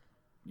not,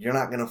 you're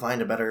not going to find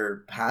a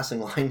better passing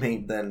line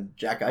mate than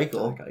Jack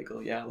Eichel.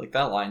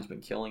 That line's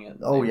been killing it.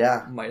 Oh,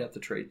 yeah. Might have to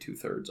trade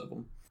 2/3 of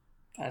them.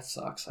 That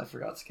sucks. I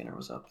forgot Skinner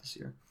was up this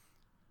year.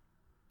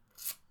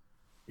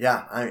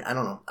 Yeah, I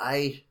don't know.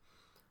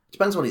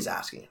 Depends what he's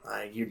asking.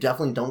 You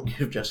definitely don't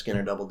give Jeff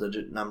Skinner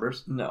double-digit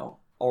numbers. No,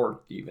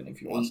 or even if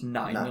he wants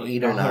 $9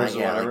 million 8 or 9, or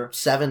whatever.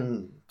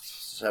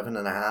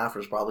 7.5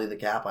 is probably the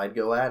cap I'd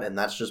go at, and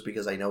that's just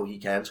because I know he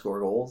can score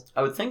goals.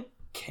 I would think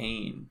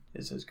Kane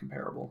is his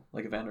comparable,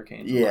 like Evander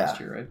Kane from last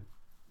year, right?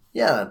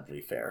 Yeah, that'd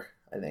be fair,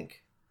 I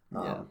think.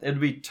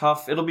 It'd be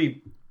tough. It'll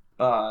be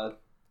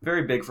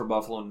very big for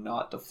Buffalo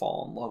not to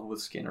fall in love with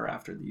Skinner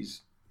after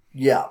these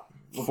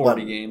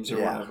 40 games or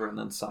whatever, and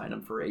then sign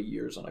him for 8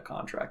 years on a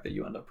contract that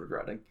you end up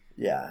regretting.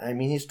 Yeah, I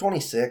mean, he's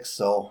 26,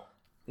 so...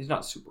 He's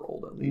not super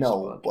old, at least.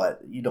 No,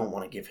 but you don't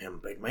want to give him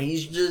big money.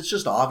 It's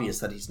just obvious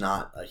that he's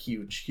not a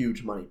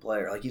huge money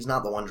player. He's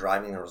not the one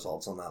driving the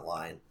results on that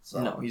line.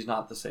 So. No, he's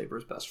not the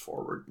Sabres' best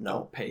forward. No.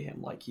 Don't pay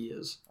him like he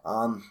is.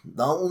 The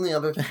only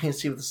other thing I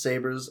see with the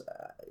Sabres,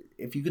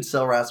 if you could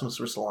sell Rasmus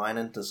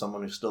Ristolainen to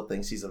someone who still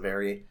thinks he's a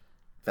very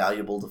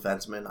valuable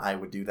defenseman, I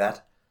would do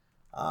that.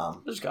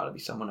 There's got to be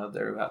someone out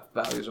there who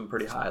values him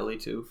pretty highly,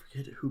 too. I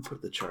forget who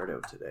put the chart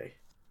out today.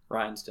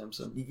 Ryan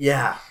Stimson.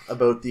 Yeah,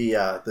 about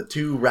the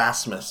 2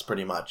 Rasmus,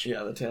 pretty much.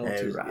 Yeah, the tale of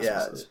 2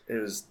 Rasmuses. Yeah, it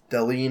was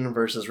Dahlin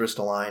versus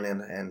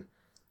Ristolainen, and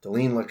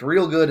Dahlin looked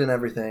real good in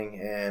everything,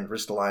 and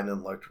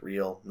Ristolainen looked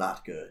real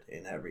not good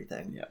in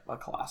everything. Yeah, a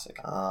classic.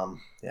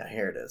 Yeah,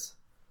 here it is.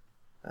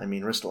 I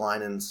mean,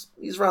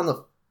 he's around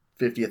the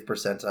 50th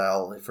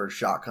percentile for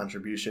shot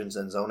contributions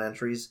and zone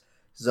entries.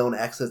 Zone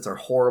exits are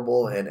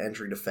horrible, and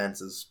entry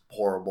defense is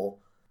horrible.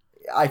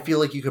 I feel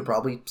like you could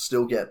probably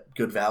still get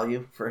good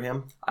value for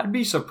him. I'd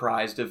be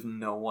surprised if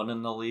no one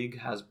in the league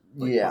has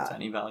puts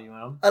any value in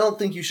him. I don't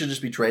think you should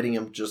just be trading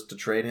him just to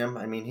trade him.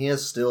 I mean, he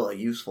is still a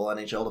useful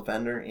NHL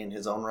defender in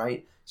his own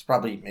right. He's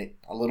probably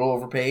a little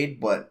overpaid,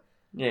 but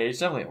yeah, he's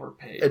definitely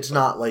overpaid. It's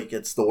not like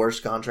it's the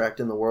worst contract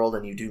in the world,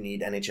 and you do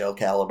need NHL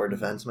caliber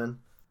defensemen.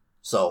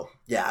 So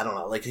yeah, I don't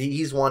know. Like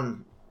he's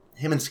one.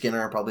 Him and Skinner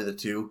are probably the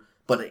two.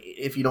 But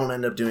if you don't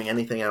end up doing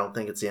anything, I don't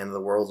think it's the end of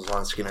the world as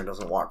long as Skinner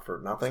doesn't walk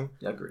for nothing.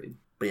 Agreed.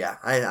 But yeah,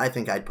 I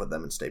think I'd put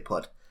them and stay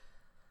put.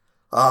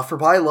 For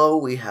buy low,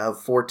 we have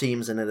 4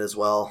 teams in it as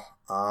well.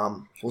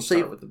 We'll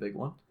start with the big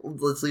one.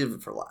 Let's leave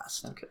it for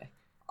last. Okay.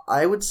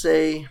 I would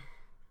say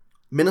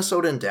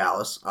Minnesota and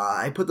Dallas.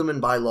 I put them in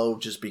buy low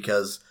just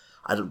because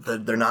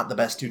they're not the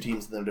best 2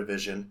 teams in their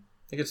division.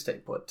 They could stay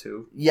put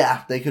too.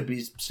 Yeah, they could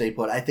be stay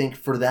put. I think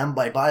for them,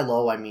 by buy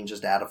low, I mean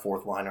just add a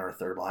 4th liner or a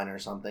 3rd liner or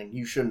something.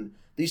 You shouldn't.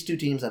 These 2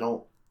 teams,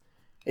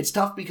 it's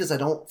tough because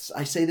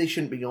I say they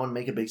shouldn't be going to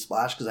make a big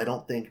splash because I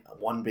don't think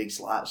one big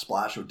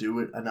splash would do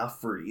it enough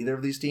for either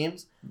of these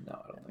teams.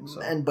 No, I don't think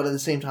so. But at the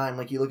same time,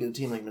 like you look at a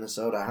team like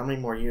Minnesota, how many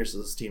more years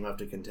does this team have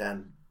to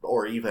contend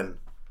or even,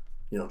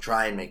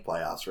 try and make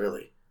playoffs,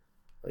 really?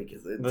 Like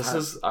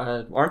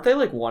aren't they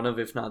like one of,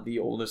 if not the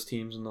oldest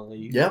teams in the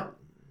league? Yep.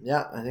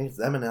 Yeah, I think it's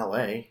them in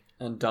LA.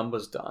 And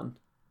Dumba's done.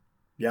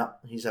 Yeah,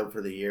 he's out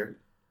for the year.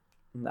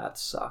 That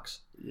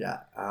sucks. Yeah.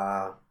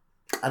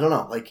 I don't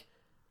know. Like,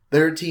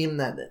 they're a team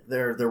that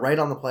they're right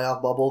on the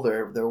playoff bubble.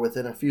 They're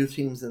within a few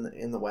teams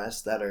in the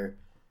West that are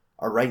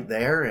right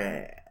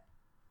there.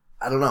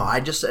 I don't know. I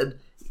just said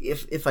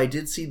if I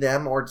did see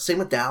them, or same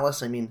with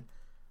Dallas. I mean,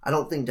 I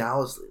don't think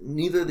Dallas.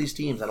 Neither of these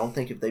teams. I don't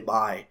think if they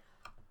buy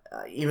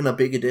even a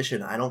big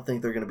addition, I don't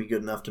think they're going to be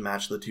good enough to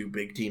match the 2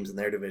 big teams in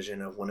their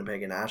division of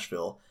Winnipeg and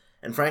Nashville.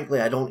 And frankly,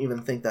 I don't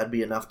even think that'd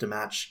be enough to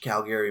match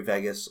Calgary,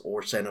 Vegas,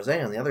 or San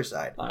Jose on the other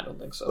side. I don't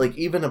think so. Like,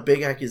 even a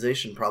big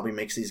accusation probably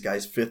makes these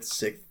guys 5th,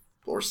 6th,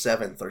 or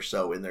 7th or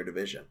so in their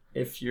division.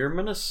 If you're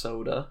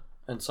Minnesota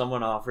and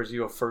someone offers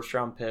you a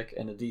 1st-round pick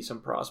and a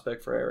decent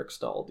prospect for Eric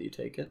Staal, do you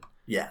take it?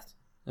 Yes.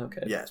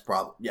 Okay. Yes,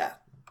 probably. Yeah.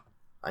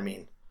 I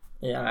mean...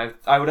 Yeah,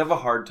 I would have a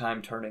hard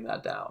time turning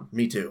that down.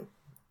 Me too.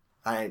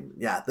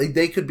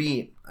 They could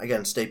be,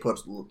 again, stay put,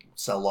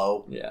 sell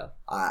low. Yeah.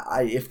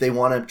 If they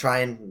want to try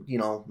and,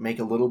 make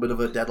a little bit of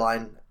a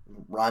deadline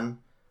run,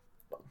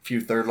 a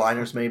few 3rd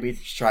liners maybe,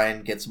 to try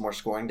and get some more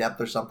scoring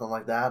depth or something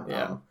like that.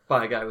 Yeah.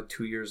 Buy a guy with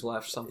 2 years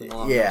left, something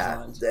along those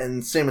lines. Yeah,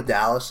 and same with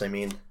Dallas. I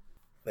mean,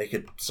 they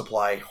could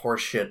supply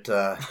horseshit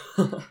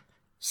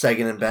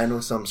Seguin and Ben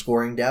with some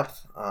scoring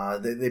depth.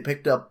 They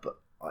picked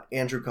up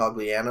Andrew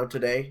Cogliano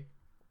today.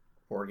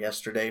 Or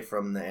yesterday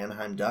from the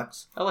Anaheim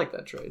Ducks. I like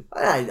that trade.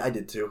 I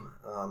did too.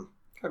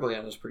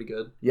 Cogliano's pretty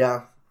good.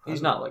 Yeah.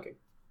 He's not like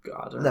a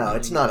god. No, anything.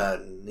 It's not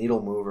a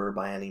needle mover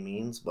by any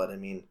means, but I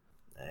mean,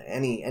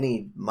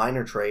 any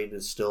minor trade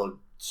is still a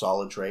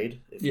solid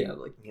trade. If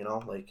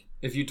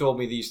if you told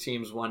me these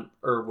teams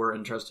were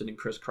interested in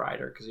Chris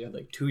Kreider because he had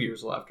like 2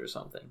 years left or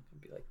something,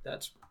 I'd be like,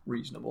 that's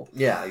reasonable.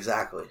 Yeah,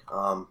 exactly.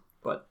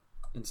 But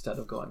instead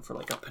of going for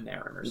like a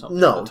Panarin or something,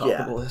 no, at the top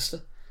of the list.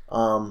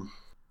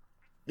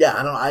 Yeah,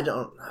 I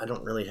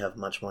don't really have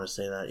much more to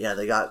say that. Yeah,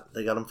 they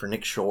got him for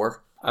Nick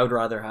Shore. I would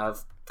rather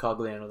have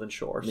Cogliano than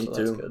Shore. Me so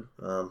too. That's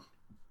good.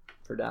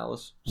 For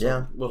Dallas. So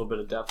yeah, a little bit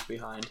of depth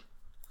behind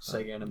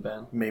Seguin and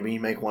Ben. Maybe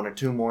make 1 or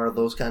 2 more of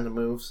those kind of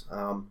moves,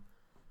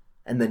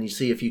 and then you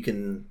see if you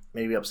can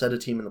maybe upset a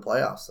team in the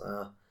playoffs.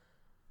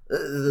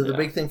 The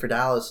big thing for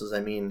Dallas is,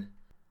 I mean,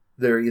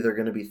 they're either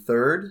going to be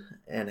 3rd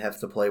and have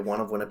to play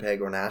one of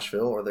Winnipeg or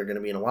Nashville, or they're going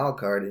to be in a wild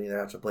card and either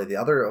have to play the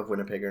other of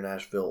Winnipeg or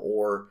Nashville,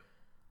 or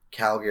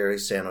Calgary,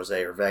 San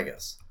Jose, or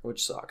Vegas.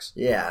 Which sucks.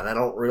 Yeah, and I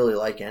don't really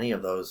like any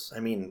of those. I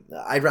mean,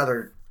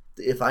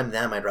 if I'm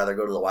them, I'd rather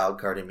go to the wild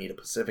card and meet a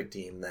Pacific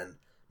team than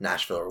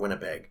Nashville or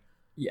Winnipeg.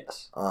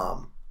 Yes.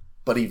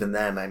 But even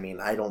then, I mean,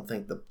 I don't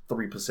think the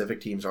 3 Pacific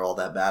teams are all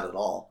that bad at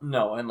all.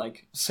 No, and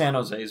like San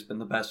Jose's been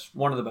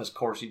one of the best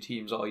Corsi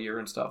teams all year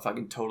and stuff. I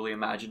can totally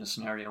imagine a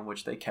scenario in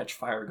which they catch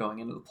fire going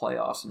into the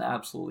playoffs and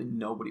absolutely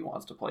nobody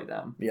wants to play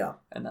them. Yeah.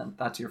 And then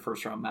that's your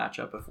 1st-round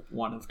matchup if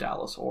one of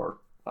Dallas or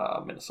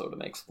Minnesota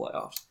makes the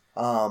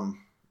playoffs.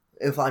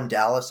 If I'm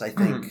Dallas, I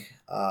think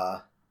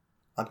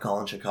I'm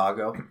calling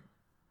Chicago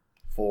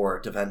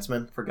for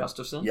defenseman. For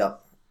Gustafsson?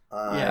 Yep.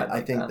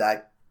 I think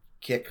that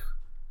kick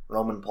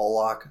Roman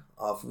Polak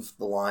off of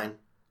the line,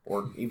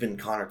 or even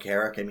Connor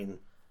Carrick. I mean,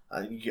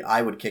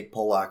 I would kick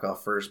Polak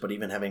off first, but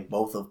even having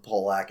both of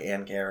Polak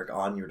and Carrick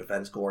on your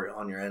defense core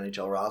on your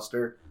NHL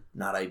roster,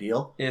 not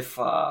ideal. If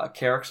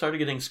Carrick started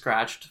getting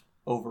scratched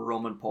over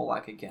Roman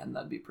Polak again,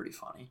 that'd be pretty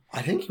funny.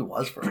 I think he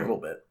was for a little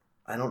bit.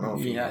 I don't know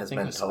if he has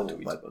been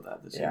told, but about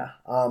that this year.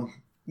 Yeah.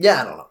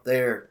 Yeah, I don't know.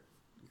 They're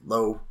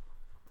low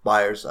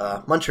buyers.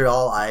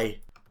 Montreal, I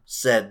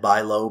said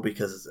buy low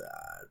because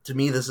to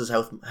me this is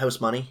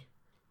house money.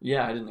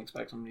 Yeah, I didn't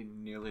expect them to be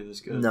nearly this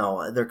good.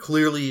 No, they're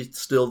clearly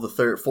still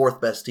the fourth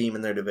best team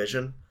in their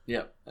division.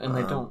 Yeah, and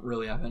they don't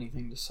really have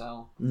anything to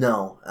sell.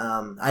 No,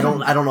 I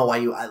don't know why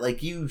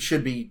you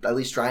should be at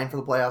least trying for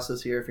the playoffs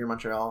this year if you're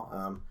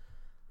Montreal.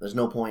 There's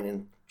no point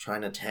in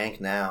trying to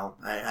tank now.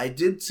 I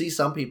did see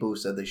some people who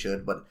said they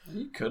should, but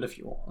you could if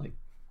you want. Like,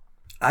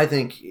 I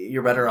think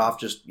you're better off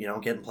just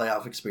getting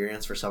playoff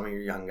experience for some of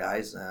your young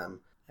guys,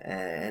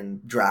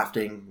 and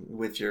drafting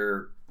with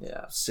your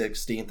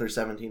 16th or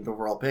 17th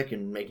overall pick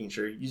and making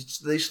sure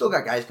they still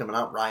got guys coming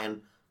out.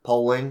 Ryan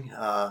Poling,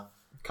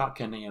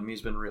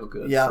 Kotkaniemi's been real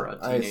good for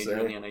a teenager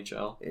in the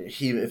NHL.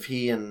 If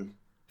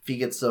he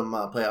gets some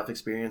playoff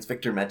experience,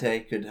 Victor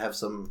Mete could have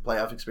some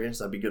playoff experience.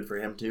 That'd be good for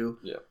him too.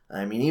 Yeah,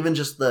 I mean, even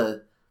just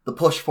the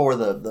push for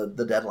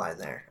the deadline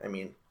there. I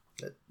mean,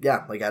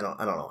 yeah, like I don't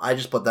know. I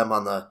just put them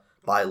on the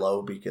buy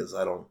low because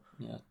I don't.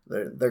 Yeah,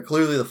 they're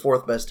clearly the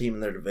fourth best team in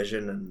their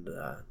division, and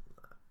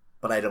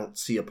but I don't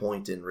see a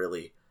point in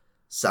really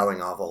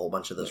selling off a whole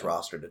bunch of this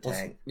roster to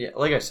tank.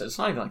 Like I said, it's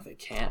not even like they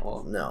can't.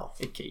 Well, no,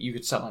 you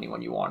could sell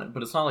anyone you wanted,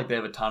 but it's not like they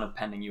have a ton of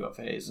pending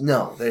UFAs.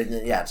 No,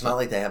 it's not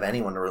like they have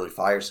anyone to really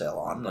fire sale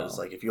on. But it's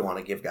like if you want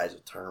to give guys a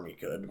term, you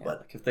could. Yeah, but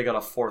like if they got a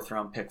 4th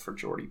round pick for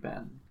Jordy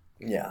Ben,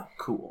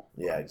 cool.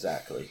 Yeah,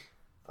 exactly.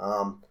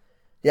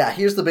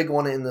 Here's the big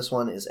one in this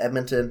one is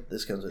Edmonton.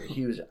 This comes with a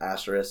huge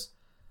asterisk.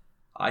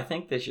 I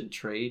think they should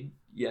trade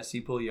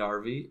Jesse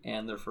Puljujarvi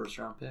and their 1st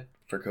round pick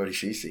for Cody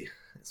Ceci.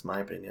 It's my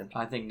opinion.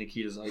 I think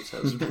Nikita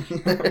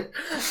Zaitsev.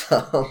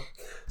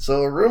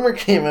 So a rumor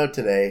came out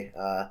today.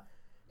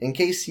 In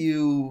case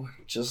you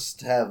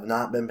just have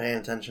not been paying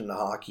attention to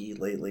hockey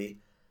lately,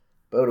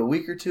 about a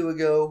week or two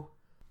ago,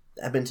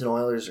 the Edmonton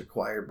Oilers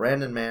acquired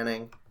Brandon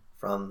Manning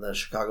from the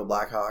Chicago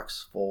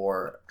Blackhawks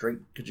for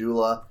Drake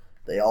Caggiula.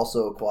 They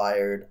also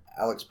acquired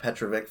Alex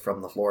Petrovic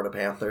from the Florida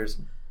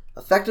Panthers,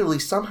 effectively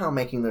somehow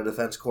making their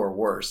defense core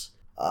worse.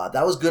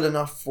 That was good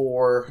enough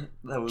for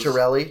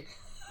Chiarelli.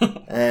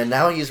 And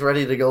now he's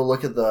ready to go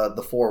look at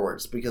the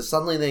forwards because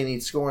suddenly they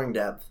need scoring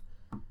depth.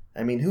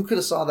 I mean, who could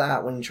have saw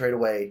that when you trade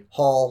away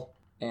Hall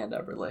and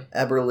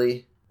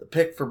Eberle, the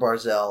pick for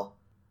Barzal,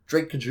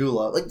 Drake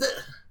Caggiula?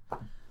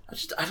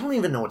 I don't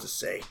even know what to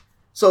say.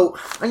 So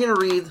I'm gonna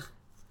read.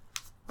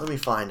 Let me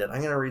find it.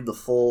 I'm gonna read the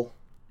full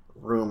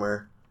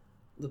rumor.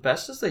 The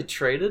best is they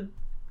traded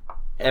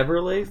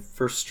Eberle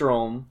for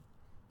Strome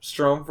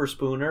for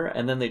Spooner,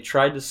 and then they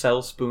tried to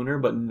sell Spooner,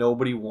 but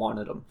nobody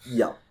wanted him.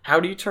 Yeah. How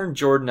do you turn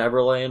Jordan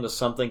Eberle into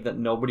something that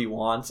nobody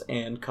wants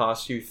and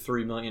cost you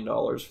 $3 million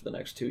for the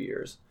next 2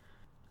 years?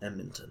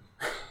 Edmonton.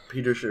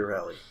 Peter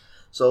Chiarelli.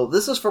 So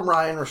this is from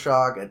Ryan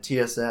Rishaug at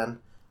TSN,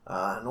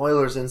 an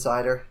Oilers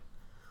insider.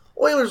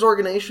 Oilers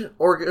organization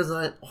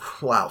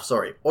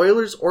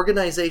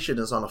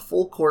is on a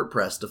full court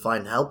press to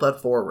find help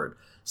at forward.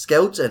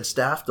 Scouts and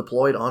staff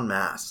deployed en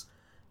masse.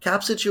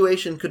 Cap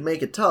situation could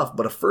make it tough,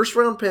 but a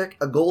first-round pick,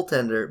 a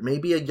goaltender,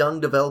 maybe a young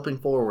developing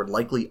forward,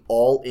 likely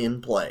all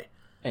in play.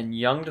 And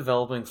young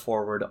developing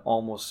forward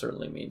almost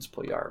certainly means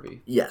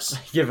Puljujarvi.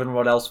 Yes. Given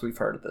what else we've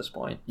heard at this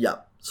point. Yeah.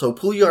 So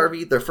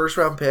Puljujarvi, their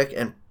first-round pick,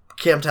 and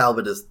Cam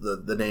Talbot is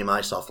the name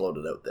I saw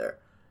floated out there.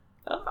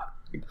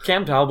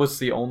 Cam Talbot's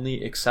the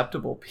only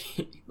acceptable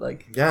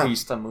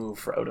piece to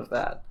move out of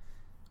that.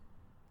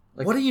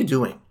 What are you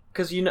doing?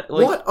 Because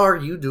what are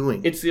you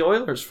doing? It's the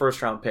Oilers'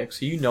 1st-round pick,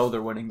 so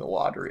they're winning the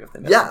lottery if they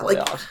make the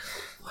playoffs.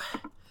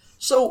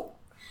 So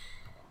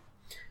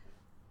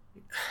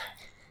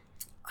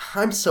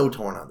I'm so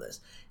torn on this.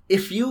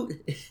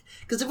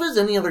 Because if it was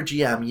any other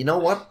GM, you know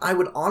what? I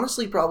would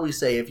honestly probably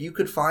say if you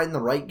could find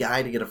the right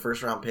guy to get a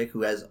 1st-round pick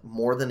who has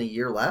more than a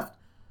year left,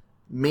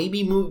 maybe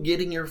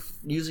using your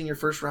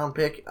 1st-round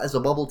pick as a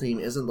bubble team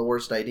isn't the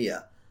worst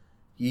idea.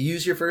 You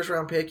use your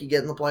 1st-round pick, you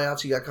get in the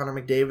playoffs, you got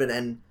Connor McDavid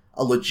and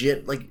a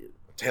legit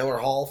Taylor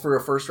Hall for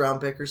a 1st-round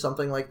pick or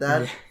something like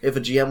that. Yeah. If a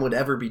GM would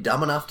ever be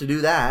dumb enough to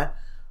do that,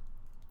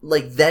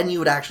 then you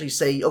would actually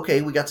say,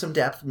 okay, we got some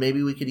depth.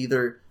 Maybe we're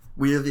either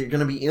going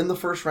to be in the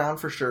 1st round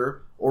for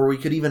sure, or we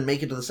could even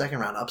make it to the 2nd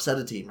round, upset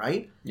a team,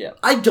 right? Yeah.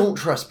 I don't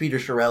trust Peter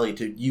Chiarelli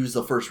to use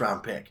the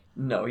 1st-round pick.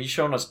 No, he's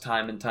shown us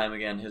time and time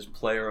again his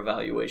player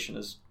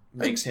evaluation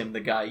makes him the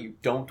guy you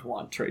don't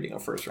want trading a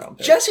 1st-round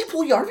pick. Jesse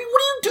Puljujarvi, what are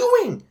you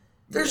doing?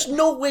 There's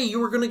no way you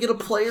were going to get a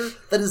player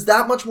that is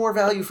that much more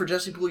value for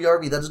Jesse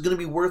Puljujarvi that is going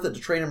to be worth it to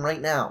trade him right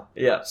now.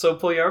 Yeah, so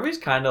Puljujarvi's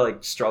kind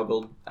of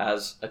struggled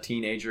as a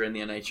teenager in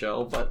the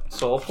NHL,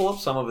 so I'll pull up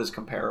some of his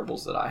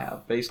comparables that I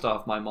have based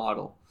off my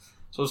model.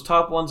 So his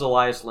top one's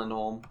Elias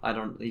Lindholm.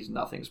 He's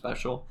nothing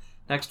special.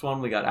 Next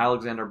one, we got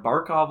Alexander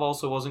Barkov,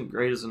 also wasn't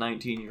great as a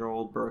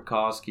 19-year-old.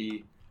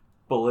 Burakovsky,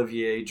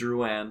 Bolivier,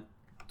 Drouin.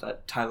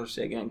 Tyler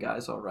Seguin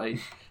guy's all right.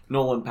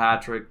 Nolan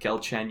Patrick,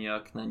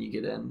 Galchenyuk, and then you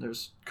get in.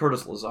 There's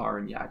Curtis Lazar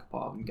and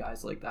Yakupov and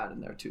guys like that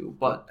in there too.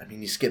 But I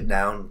mean, you skip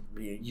down,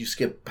 you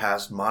skip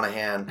past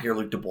Monahan,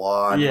 Pierre-Luc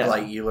Dubois, and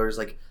Nikolai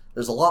Ehlers.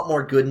 There's a lot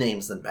more good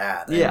names than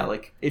bad. Yeah,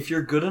 if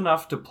you're good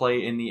enough to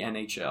play in the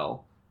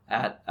NHL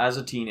as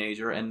a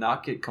teenager and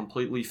not get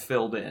completely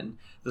filled in,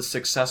 the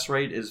success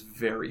rate is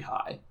very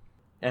high.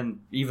 And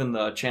even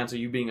the chance of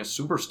you being a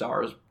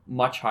superstar is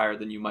much higher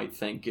than you might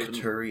think.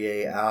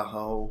 Couturier,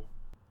 Aho.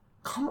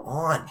 Come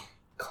on.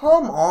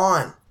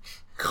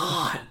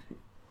 God.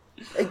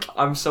 Like,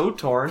 I'm so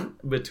torn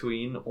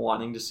between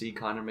wanting to see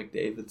Connor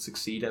McDavid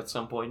succeed at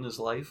some point in his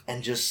life.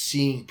 And just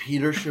seeing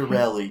Peter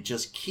Chiarelli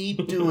just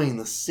keep doing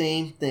the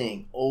same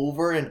thing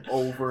over and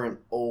over and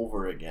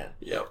over again.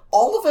 Yep.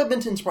 All of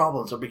Edmonton's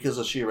problems are because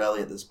of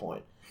Chiarelli at this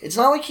point. It's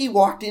not like he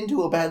walked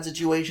into a bad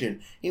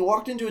situation. He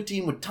walked into a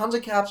team with tons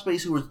of cap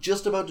space who was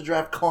just about to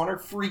draft Connor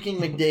freaking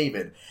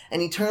McDavid.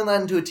 And he turned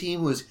that into a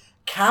team who is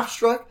cap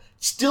struck,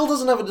 still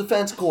doesn't have a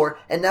defense core,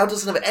 and now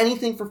doesn't have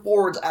anything for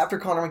forwards after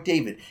Connor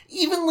McDavid.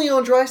 Even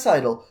Leon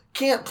Draisaitl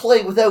can't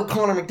play without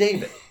Connor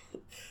McDavid.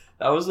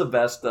 That was the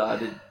best.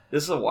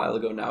 This is a while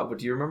ago now, but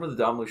do you remember the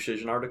Dom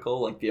Luszczyszyn article,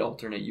 like the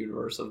alternate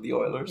universe of the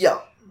Oilers? Yeah.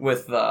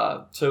 With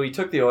so he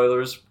took the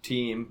Oilers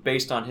team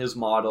based on his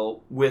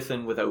model with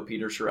and without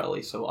Peter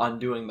Chiarelli. So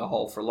undoing the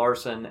Hall for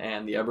Larson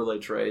and the Eberle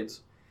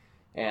trades,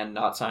 and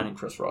not signing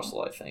Chris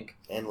Russell, I think.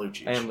 And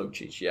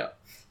Lucic. Yeah.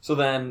 So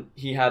then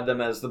he had them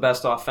as the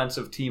best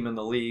offensive team in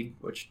the league,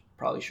 which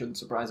probably shouldn't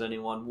surprise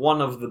anyone.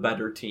 One of the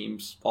better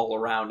teams all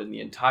around in the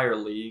entire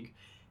league.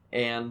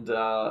 And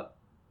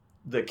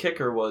the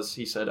kicker was,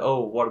 he said,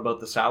 oh, what about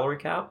the salary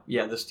cap?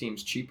 Yeah, this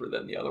team's cheaper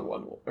than the other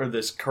one, or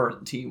this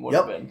current team would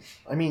have been.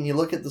 I mean, you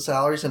look at the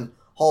salaries, and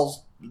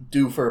Hall's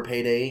due for a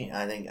payday,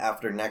 I think,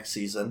 after next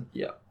season.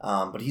 Yeah.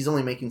 But he's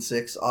only making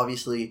 $6.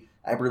 Obviously,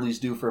 Eberle's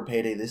due for a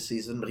payday this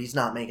season, but he's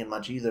not making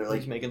much either.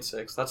 He's making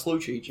 $6. That's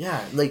Lucic.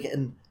 Yeah,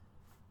 and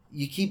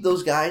you keep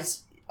those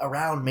guys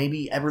around.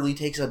 Maybe Eberle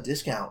takes a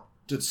discount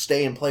to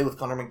stay and play with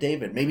Connor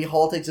McDavid. Maybe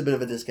Hall takes a bit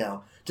of a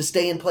discount to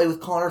stay and play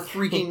with Connor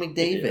freaking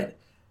McDavid. Yeah.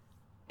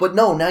 But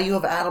no, now you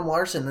have Adam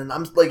Larson, and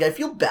I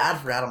feel bad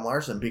for Adam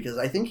Larson because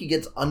I think he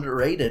gets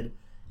underrated.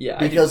 Yeah,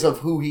 because of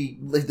who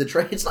the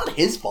trade. It's not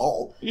his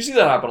fault. You see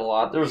that happen a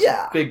lot. There was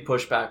big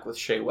pushback with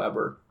Shea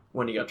Weber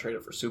when he got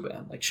traded for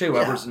Subban. Like, Shea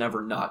Weber's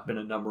never not been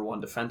a number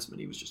one defenseman.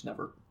 He was just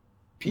never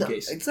PK. No,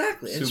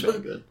 exactly.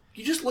 Subban good.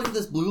 You just look at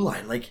this blue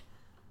line. Like,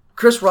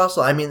 Chris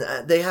Russell, I mean,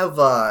 they have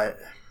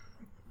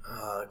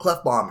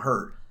Clefbaum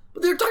hurt.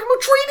 But they're talking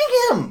about trading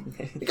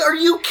him. Like, are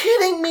you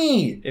kidding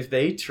me? If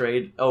they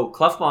trade... Oh,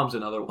 Clefbaum's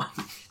another one.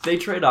 If they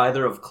trade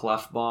either of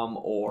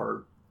Clefbaum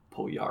or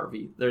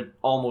Puljujarvi, they're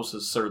almost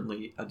as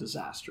certainly a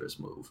disastrous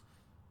move.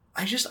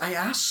 I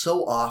ask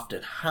so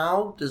often,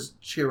 how does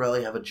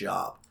Chiarelli have a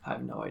job? I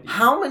have no idea.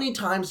 How many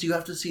times do you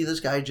have to see this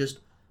guy just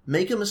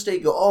make a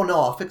mistake, go, oh no,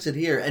 I'll fix it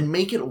here, and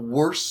make it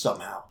worse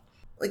somehow?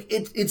 Like,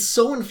 it's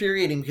so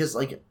infuriating because,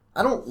 like,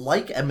 I don't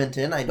like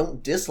Edmonton. I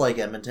don't dislike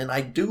Edmonton. I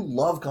do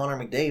love Connor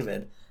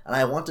McDavid, and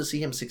I want to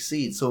see him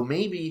succeed. So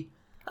maybe,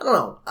 I don't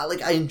know,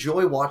 I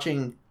enjoy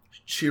watching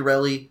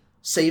Chiarelli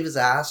save his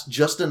ass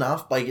just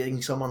enough by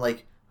getting someone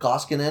like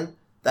Koskinen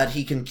that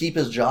he can keep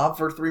his job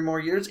for 3 more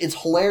years.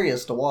 It's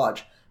hilarious to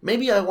watch.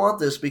 Maybe I want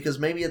this because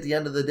maybe at the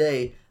end of the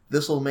day,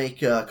 this will make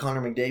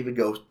Connor McDavid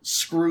go,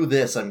 screw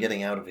this, I'm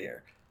getting out of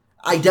here.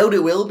 I doubt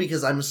it will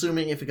because I'm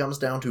assuming if it comes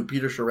down to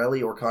Peter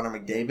Chiarelli or Connor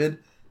McDavid,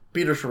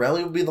 Peter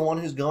Chiarelli would be the one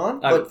who's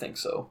gone. I would think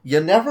so. You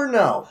never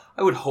know.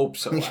 I would hope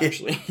so,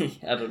 actually.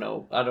 I don't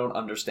know. I don't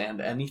understand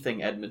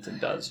anything Edmonton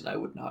does, and I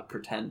would not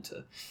pretend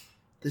to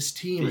this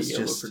team is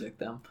able to predict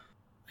them.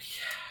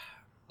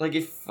 Like,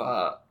 if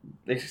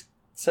they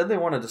said they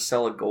wanted to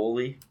sell a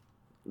goalie,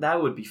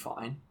 that would be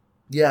fine.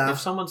 Yeah. If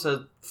someone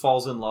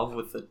falls in love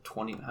with the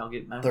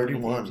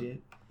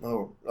 31.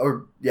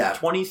 Or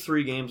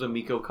 23 games of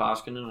Mikko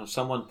Koskinen, and if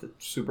someone's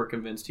super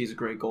convinced he's a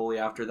great goalie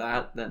after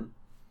that, then...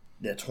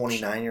 Yeah,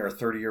 29 or a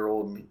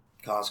 30-year-old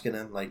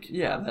Koskinen, like...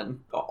 Yeah,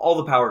 then all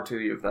the power to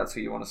you if that's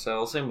who you want to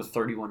sell. Same with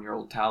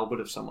 31-year-old Talbot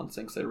if someone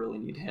thinks they really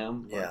need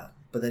him. Yeah,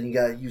 but then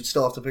you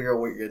still have to figure out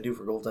what you're going to do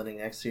for goaltending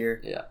next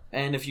year. Yeah,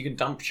 and if you can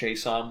dump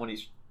Chase on when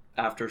he's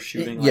after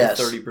shooting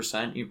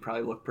 30%, you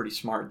probably look pretty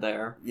smart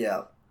there.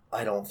 Yeah,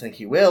 I don't think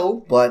he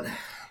will, but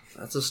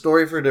that's a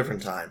story for a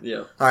different time.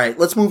 Yeah. All right,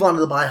 let's move on to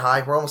the buy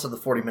high. We're almost at the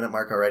 40-minute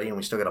mark already, and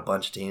we still got a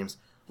bunch of teams.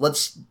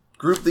 Let's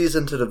group these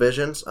into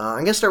divisions. I'm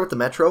going to start with the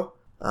Metro.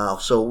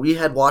 So we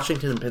had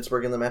Washington and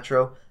Pittsburgh in the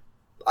Metro.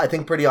 I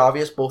think pretty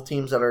obvious. Both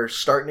teams that are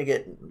starting to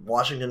get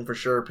Washington for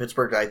sure.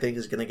 Pittsburgh, I think,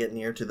 is going to get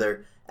near to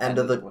their end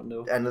of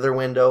their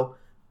window.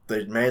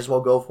 They may as well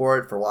go for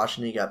it. For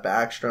Washington, you got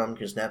Backstrom,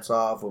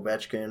 Kuznetsov,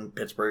 Ovechkin.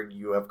 Pittsburgh,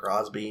 you have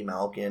Crosby,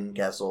 Malkin,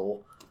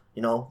 Kessel.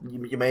 You know,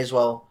 you may as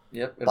well.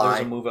 Yep. If there's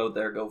a move out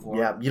there, go for it.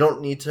 Yeah, you don't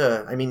need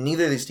to. I mean,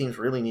 neither of these teams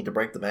really need to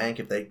break the bank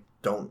if they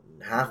don't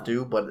have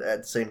to. But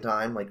at the same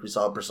time, like we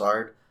saw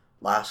Brassard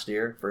last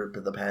year for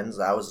the Pens,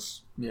 that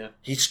was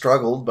he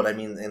struggled, but I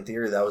mean, in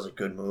theory, that was a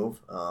good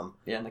move.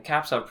 And the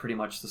Caps have pretty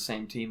much the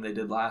same team they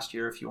did last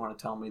year. If you want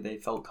to tell me they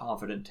felt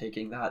confident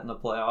taking that in the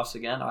playoffs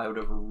again, I would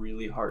have a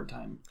really hard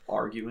time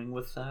arguing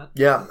with that.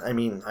 Yeah, I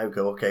mean, I would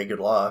go, okay, good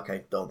luck.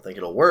 I don't think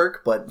it'll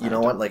work, but you know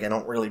what? Like, I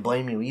don't really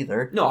blame you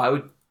either. No, I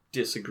would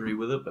disagree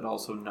with it, but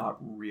also not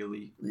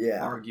really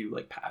argue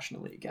like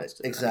passionately against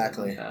it.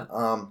 Exactly.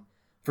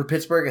 For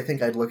Pittsburgh, I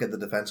think I'd look at the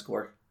defense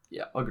core.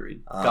 Yeah,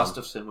 agreed.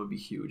 Gustafsson would be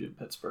huge in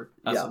Pittsburgh.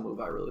 That's a move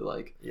I really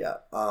like. Yeah.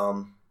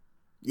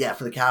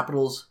 For the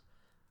Capitals,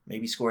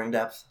 maybe scoring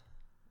depth.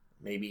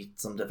 Maybe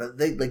some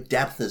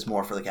depth is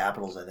more for the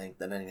Capitals, I think,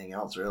 than anything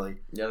else, really.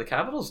 Yeah, the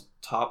Capitals'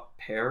 top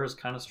pair has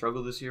kind of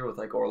struggled this year with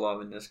like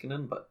Orlov and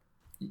Niskanen, but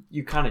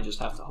you kind of just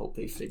have to hope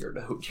they figure it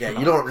out. Yeah,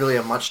 you don't really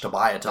have much to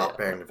buy a top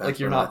pairing defenseman. Like,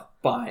 you're not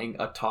buying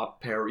a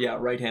top pair,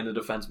 right-handed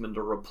defenseman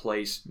to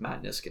replace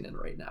Matt Niskanen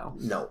right now.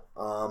 No.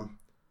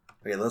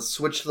 Okay, let's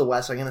switch to the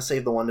West. I'm going to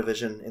save the one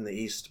division in the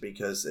East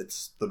because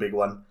it's the big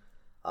one.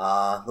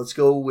 Let's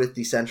go with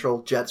the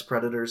Central, Jets,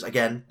 Predators.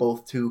 Again,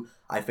 both two,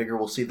 I figure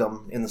we'll see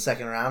them in the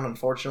second round,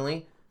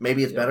 unfortunately.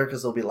 Maybe it's better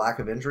because there'll be lack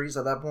of injuries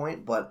at that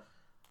point, but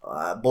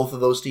both of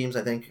those teams,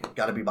 I think,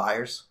 got to be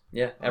buyers.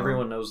 Yeah,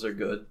 everyone knows they're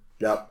good.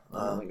 Yep.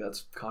 I don't think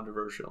that's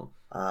controversial.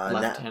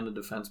 Left-handed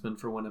defenseman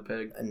for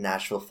Winnipeg.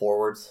 Nashville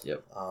forwards.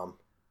 Yep.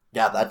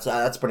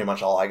 That's pretty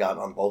much all I got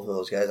on both of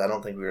those guys. I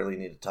don't think we really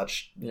need to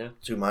touch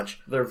too much.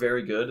 They're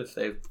very good.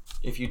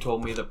 If you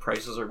told me the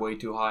prices are way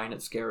too high and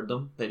it scared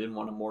them, they didn't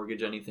want to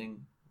mortgage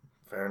anything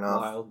fair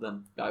enough wild,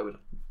 then I would,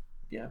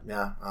 yeah.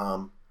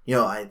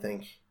 I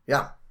think,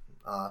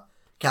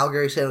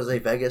 Calgary, San Jose,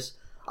 Vegas.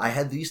 I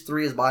had these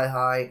three as buy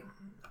high.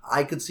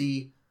 I could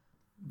see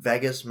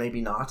Vegas, maybe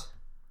not,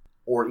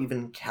 or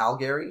even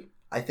Calgary.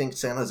 I think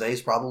San Jose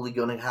is probably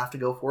going to have to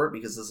go for it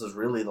because this is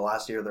really the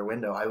last year of their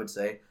window, I would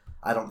say.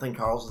 I don't think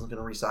Carlson's going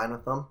to re-sign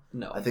with them.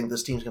 No. I think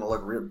this team's going to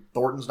look real.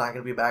 Thornton's not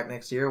going to be back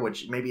next year,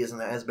 which maybe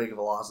isn't as big of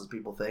a loss as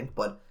people think,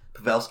 but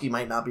Pavelski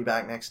might not be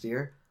back next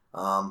year.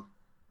 And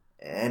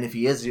if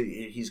he is,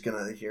 you're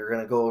going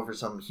to go over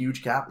some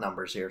huge cap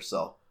numbers here.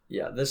 So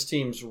yeah, this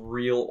team's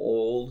real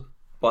old,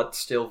 but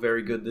still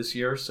very good this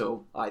year.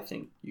 So I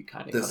think you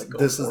kind of got to go.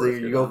 This is the year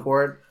you go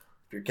for it.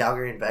 If you're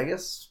Calgary and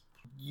Vegas,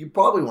 you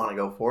probably want to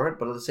go for it.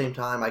 But at the same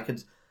time, I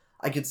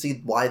could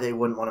see why they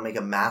wouldn't want to make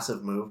a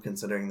massive move,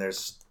 considering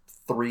there's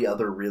 3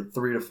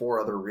 to 4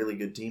 other really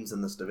good teams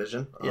in this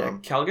division. Yeah,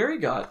 Calgary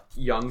got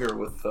younger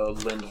with the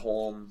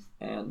Lindholm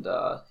and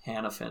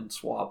Hanifin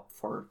swap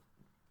for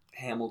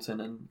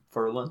Hamilton and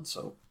Ferland,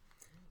 so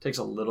takes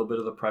a little bit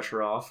of the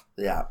pressure off.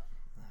 Yeah,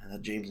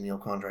 that James Neal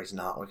contract's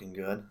not looking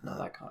good. No,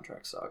 that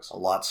contract sucks. A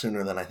lot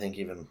sooner than I think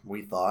even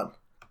we thought.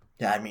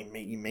 Yeah, I mean,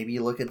 maybe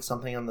you look at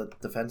something on the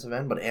defensive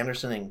end, but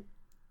Anderson and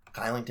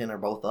Kylington are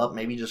both up.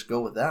 Maybe just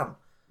go with them.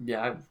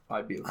 Yeah,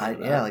 I'd be okay with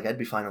that. Yeah, I'd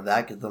be fine with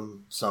that. Give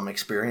them some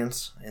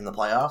experience in the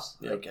playoffs.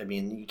 Yep.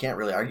 You can't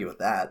really argue with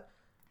that.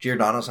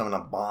 Giordano's having a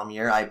bomb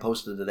year. I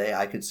posted today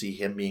I could see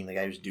him being the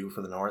guy who's due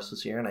for the Norris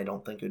this year, and I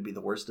don't think it would be the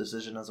worst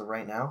decision as of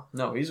right now.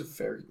 No, he's a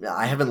fair... Yeah,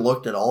 I haven't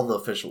looked at all the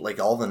official,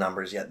 all the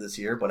numbers yet this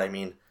year, but I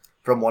mean,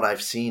 from what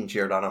I've seen,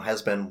 Giordano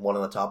has been one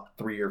of the top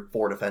 3 or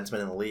 4 defensemen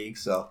in the league,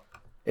 so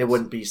it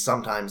wouldn't be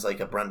sometimes like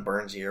a Brent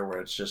Burns year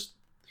where it's just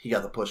he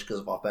got the push because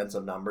of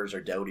offensive numbers or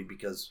Doughty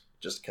because...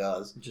 Just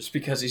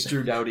because he's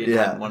Drew Doughty and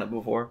hadn't won it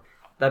before.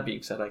 That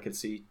being said, I could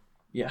see,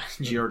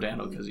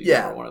 Giordano because he's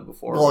never won it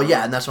before. Well,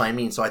 yeah, and that's what I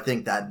mean. So I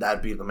think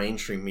that'd be the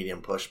mainstream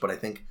medium push, but I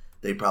think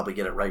they'd probably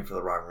get it right for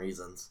the wrong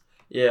reasons.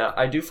 Yeah,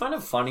 I do find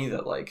it funny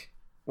that,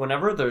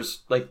 whenever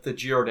there's, the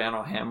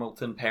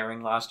Giordano-Hamilton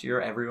pairing last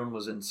year, everyone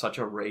was in such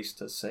a race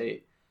to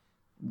say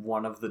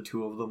one of the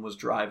two of them was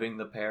driving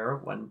the pair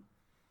when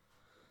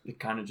it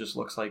kind of just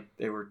looks like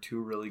they were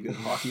 2 really good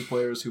hockey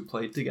players who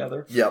played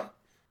together. Yep.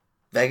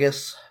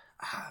 Vegas...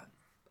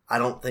 I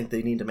don't think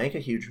they need to make a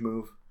huge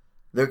move.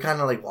 They're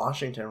kind of like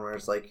Washington, where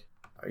it's like,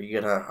 are you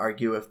going to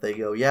argue if they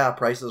go,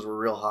 prices were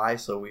real high,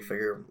 so we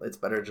figure it's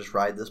better to just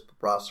ride this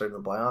roster in the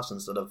playoffs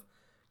instead of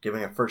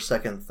giving a first,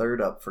 second, third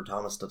up for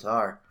Thomas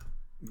Tatar.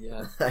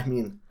 Yeah. I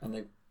mean...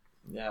 And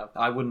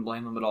I wouldn't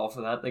blame them at all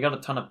for that. They got a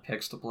ton of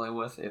picks to play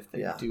with if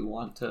they do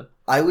want to.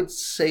 I would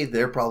say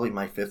they're probably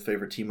my 5th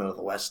favorite team out of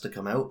the West to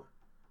come out.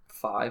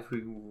 5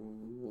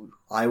 who...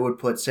 I would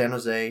put San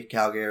Jose,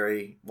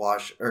 Calgary,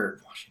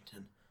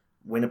 Washington,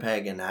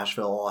 Winnipeg, and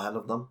Nashville all ahead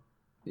of them.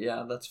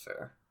 Yeah, that's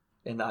fair.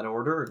 In that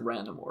order or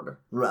random order?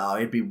 No,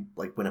 it'd be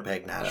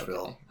Winnipeg,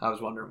 Nashville. Okay. I was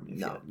wondering if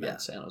you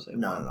meant San Jose.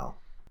 No.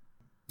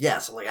 Yeah,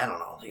 so I don't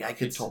know. I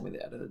could. You told me they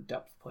had a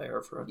depth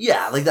player for.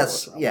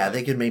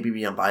 They could maybe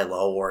be on buy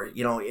low or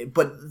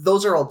but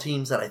those are all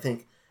teams that I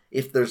think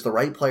if there's the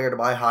right player to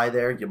buy high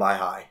there, you buy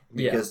high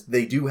because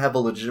they do have a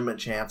legitimate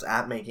chance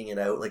at making it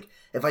out.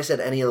 If I said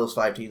any of those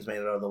 5 teams made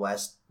it out of the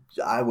West,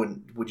 I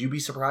wouldn't. Would you be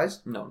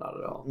surprised? No, not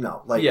at all.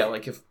 No,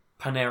 if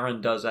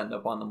Panarin does end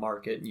up on the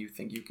market and you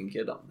think you can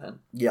get him, then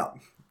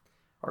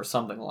or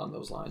something along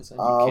those lines, then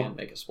you can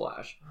make a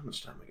splash. How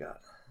much time we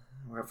got?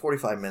 We're at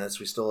 45 minutes.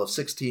 We still have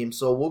 6 teams,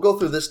 so we'll go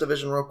through this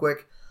division real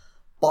quick.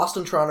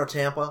 Boston, Toronto,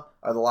 Tampa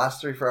are the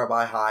last 3 for our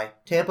buy high.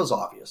 Tampa's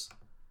obvious.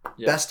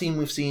 Yeah. Best team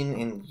we've seen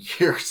in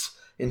years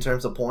in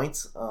terms of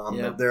points.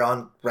 They're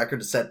on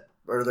record to set,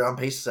 or they're on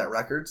pace to set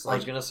records. I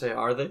was gonna say,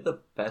 are they the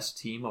best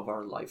team of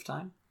our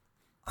lifetime?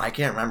 I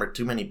can't remember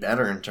too many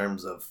better in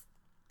terms of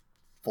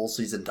full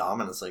season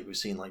dominance like we've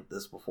seen like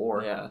this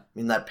before. Yeah, I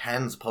mean that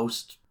Penn's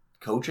post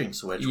coaching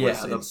switch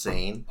was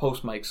insane.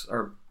 Post Mike's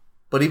or,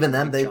 but even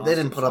then they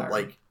didn't put up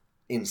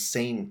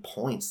insane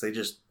points. They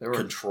were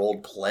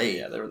controlled play.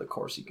 Yeah, they were the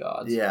Corsi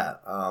gods. Yeah.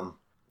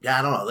 Yeah,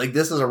 I don't know. Like,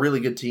 this is a really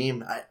good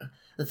team.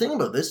 The thing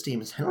about this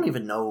team is I don't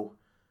even know.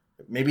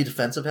 Maybe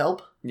defensive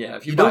help? Yeah,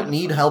 if you don't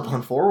need help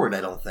on forward,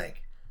 I don't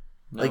think.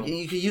 No. Like,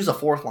 you could use a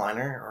fourth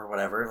liner or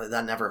whatever. Like,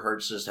 that never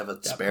hurts to just have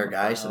a spare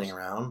guy sitting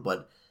around.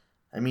 But,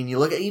 I mean, you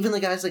look at even the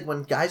guys, like,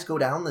 when guys go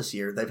down this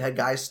year, they've had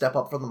guys step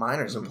up from the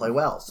minors and play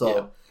well.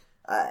 So,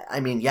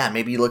 I mean, yeah,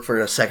 maybe you look for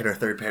a second or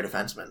third pair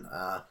defenseman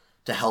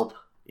to help.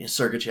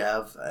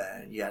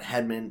 Sergachev, you got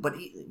Hedman, but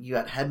you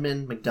got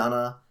Hedman,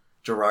 McDonough,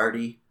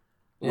 Girardi.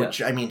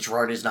 Which, I mean,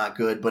 Girardi's not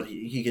good, but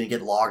he can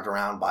get logged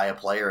around by a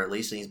player at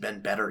least, and he's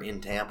been better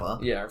in Tampa.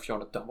 Yeah, or if you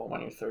want to dump him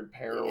on your third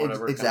pair or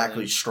whatever.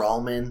 Exactly.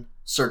 Stralman,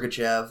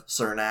 Sergachev,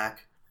 Cernak.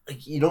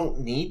 Like, you don't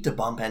need to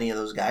bump any of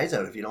those guys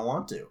out if you don't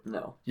want to.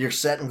 No. You're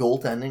set in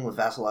goaltending with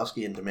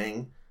Vasilevsky and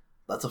Domingue.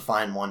 That's a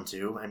fine one,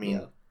 too. I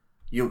mean,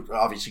 you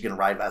obviously can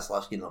ride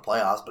Vasilevsky in the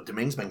playoffs, but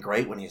Domingue's been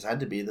great when he's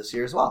had to be this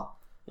year as well.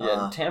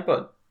 Yeah,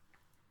 Tampa...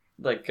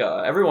 Like,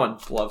 everyone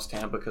loves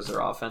Tampa because they're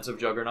offensive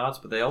juggernauts,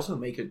 but they also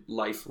make it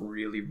life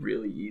really,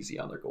 really easy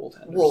on their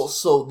goaltenders. Well,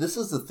 so this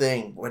is the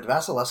thing. When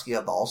Vasilevsky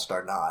got the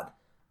All-Star nod,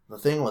 the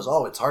thing was,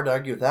 it's hard to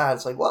argue with that.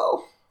 It's like,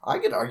 well, I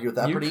could argue with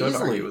that pretty easily. You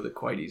could argue with it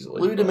quite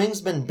easily. Louis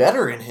Domingue's been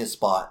better in his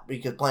spot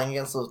because playing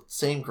against the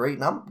same great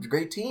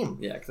team.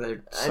 Yeah, because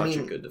they're such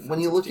a good defensive when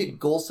you look team. at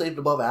goals saved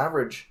above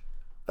average,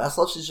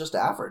 Vasilevsky's just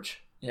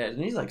average. Yeah,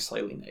 isn't he, like,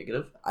 slightly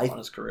negative on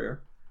his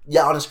career?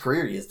 Yeah, on his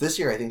career he is. This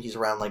year I think he's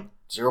around, like,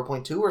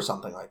 0.2 or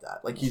something like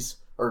that. Like he's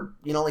like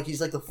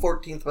the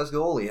 14th best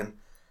goalie. And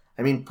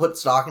I mean, put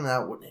stock in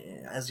that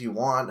as you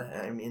want.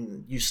 I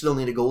mean, you still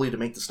need a goalie to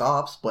make the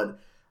stops,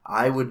 but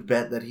I would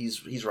bet that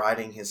he's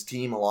riding his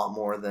team a lot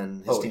more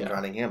than his team's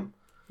riding him.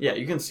 Yeah,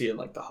 you can see it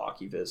like the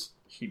Hockey Viz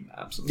heat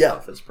maps and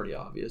stuff. It's pretty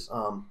obvious.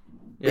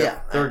 They're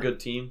a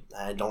good team.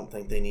 I don't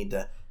think they need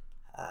to.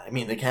 I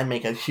mean, they can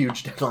make a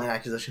huge deadline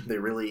acquisition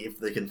if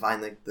they can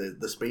find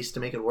the space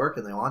to make it work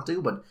and they want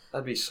to, but...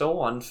 That'd be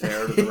so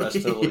unfair to the rest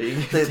of the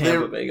league.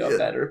 Tampa Bay got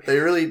better. They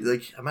really,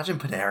 like, imagine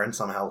Panarin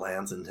somehow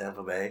lands in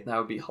Tampa Bay. That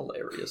would be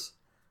hilarious.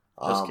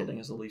 Just kidding,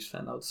 as a Leafs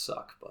fan, that would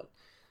suck, but...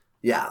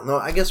 Yeah, no,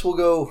 I guess we'll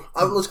go...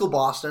 let's go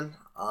Boston.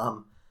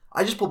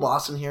 I just put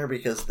Boston here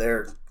because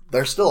they're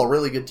still a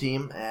really good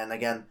team, and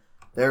again,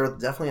 they're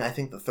definitely, I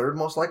think, the third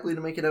most likely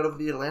to make it out of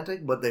the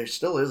Atlantic, but there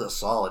still is a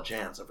solid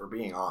chance, if we're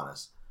being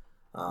honest.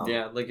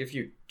 Yeah, like if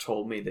you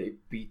told me they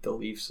beat the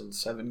Leafs in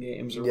 7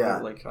 games or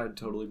whatever, like I'd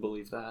totally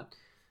believe that.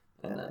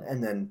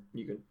 And then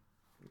you could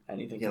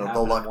anything.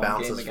 The luck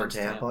bounces for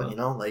Tampa. I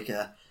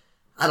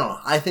don't know.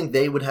 I think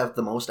they would have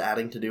the most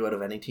adding to do out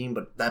of any team.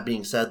 But that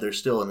being said, they're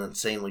still an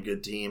insanely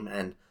good team,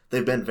 and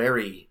they've been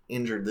very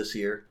injured this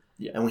year.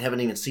 Yeah, and we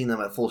haven't even seen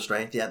them at full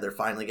strength yet. They're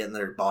finally getting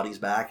their bodies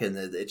back, and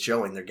it's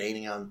showing. They're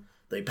gaining on.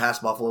 They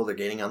passed Buffalo. They're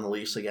gaining on the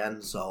Leafs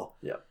again. So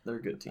yeah, they're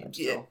a good team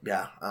still.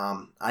 Yeah.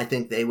 I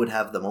think they would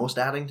have the most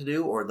adding to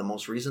do, or the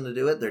most reason to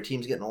do it. Their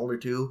team's getting older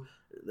too.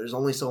 There's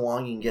only so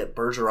long you can get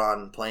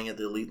Bergeron playing at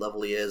the elite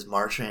level he is,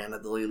 Marchand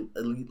at the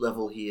elite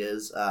level he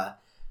is,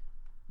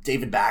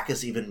 David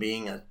Backes even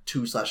being a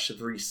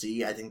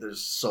 2/3C. I think there's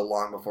so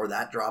long before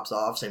that drops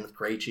off. Same with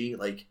Krejci.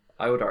 Like,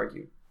 I would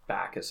argue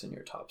Backes in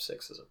your top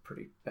 6 is a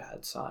pretty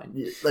bad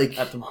sign. Like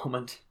at the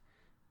moment.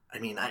 I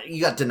mean, you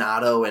got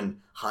Donato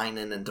and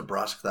Heinen and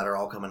DeBrusk that are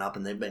all coming up,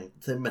 and they've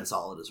been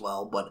solid as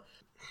well. But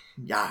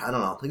yeah, I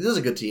don't know. Like, this is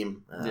a good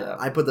team.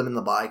 I put them in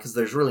the buy because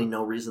there's really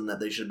no reason that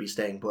they should be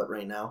staying put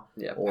right now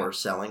or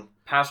selling.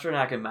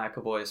 Pasternak and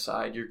McAvoy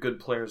aside, your good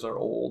players are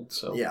old,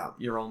 so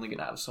you're only going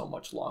to have so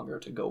much longer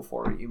to go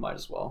for it. You might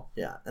as well.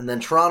 Yeah, and then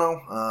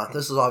Toronto.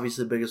 This is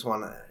obviously the biggest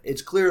one.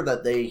 It's clear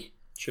that they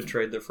should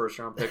trade their first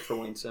round pick for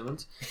Wayne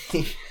Simmons.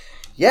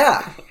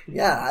 Yeah.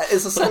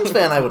 As a Sens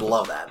fan, I would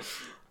love that.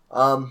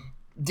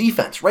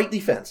 Defense. Right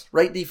defense.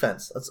 Right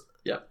defense.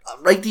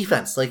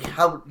 Like,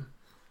 how...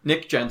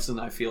 Nick Jensen,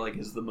 I feel like,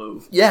 is the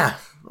move. Yeah.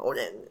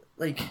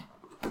 Like,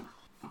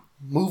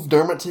 move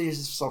Dermott to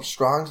his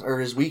strong, or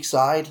his weak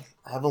side,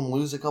 have him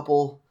lose a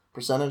couple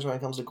percentage when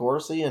it comes to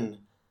Corsi, and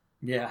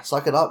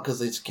suck it up, because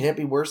it can't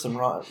be worse than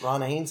Ron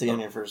Hainsey on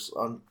your first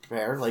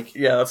pair. Like,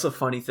 yeah, that's a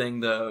funny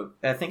thing, though.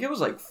 I think it was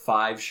like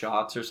 5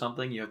 shots or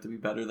something. You have to be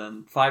better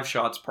than 5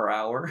 shots per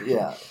hour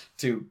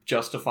to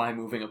justify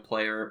moving a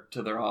player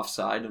to their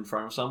offside in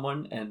front of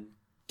someone, and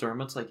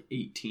Dermott's like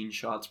 18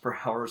 shots per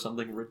hour or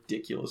something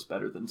ridiculous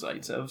better than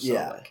Zaitsev.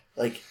 So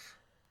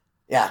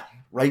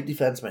right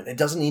defenseman. It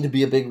doesn't need to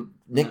be a big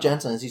Nick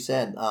Jensen, as you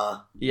said.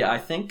 I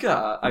think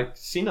I've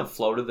seen it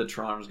floated that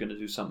Toronto's going to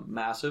do something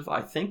massive.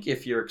 I think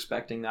if you're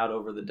expecting that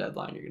over the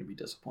deadline, you're going to be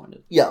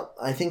disappointed. Yeah,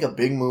 I think a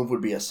big move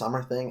would be a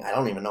summer thing. I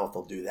don't even know if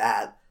they'll do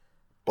that.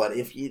 But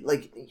if you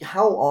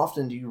how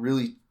often do you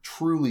really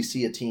truly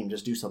see a team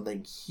just do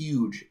something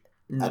huge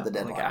at the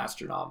deadline? Like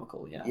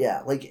astronomical, yeah.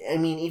 Yeah,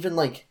 even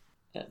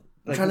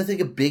I'm trying to think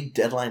of big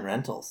deadline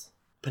rentals.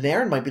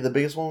 Panarin might be the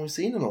biggest one we've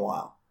seen in a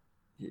while.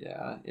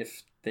 Yeah,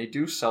 if they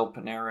do sell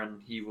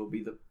Panarin, he will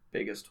be the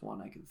biggest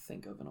one I can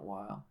think of in a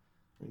while.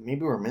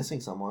 Maybe we're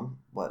missing someone,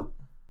 but...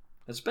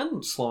 It's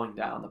been slowing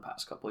down the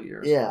past couple of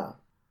years. Yeah.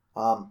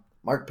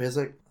 Mark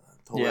Pysyk,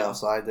 totally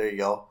offside. There you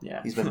go.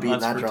 Yeah. He's been beating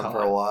that drum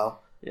for a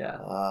while. Yeah.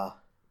 I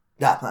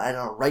don't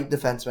know. Right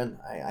defenseman.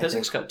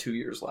 Pysyk's got 2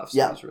 years left,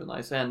 so he's really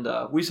nice. And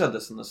we said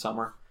this in the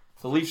summer.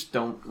 The Leafs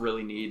don't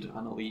really need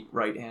an elite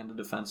right-handed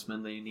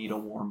defenseman. They need a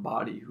warm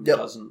body who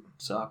doesn't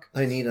suck.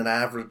 They need an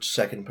average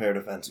second pair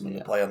defenseman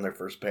to play on their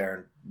first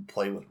pair and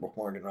play with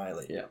Morgan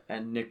Rielly. Yeah,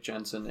 and Nick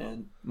Jensen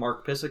and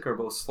Mark Pysyk are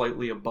both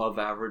slightly above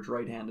average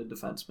right-handed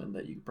defensemen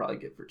that you could probably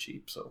get for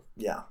cheap. So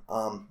yeah,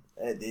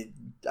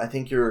 I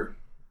think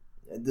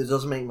it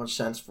doesn't make much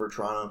sense for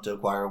Toronto to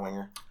acquire a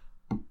winger.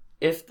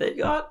 If they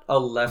got a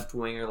left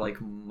winger like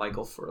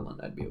Michael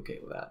Furlan, I'd be okay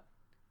with that.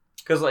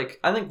 Because,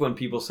 I think when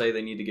people say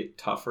they need to get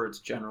tougher, it's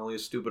generally a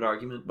stupid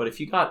argument. But if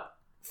you got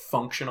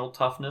functional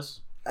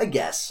toughness, I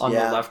guess, on the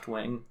left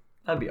wing,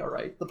 that'd be all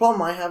right. The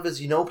problem I have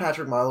is,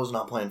 Patrick Marleau's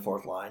not playing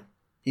fourth line.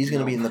 He's going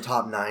to be in the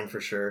top 9 for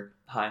sure.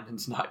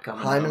 Hyman's not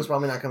coming down. Hyman's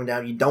probably not coming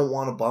down. You don't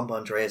want to bump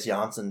Andreas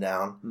Janssen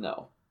down.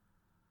 No.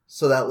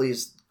 So that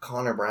leaves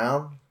Connor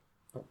Brown.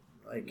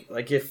 And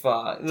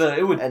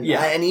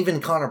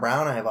even Connor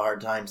Brown, I have a hard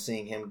time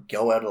seeing him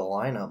go out of the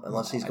lineup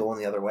unless he's going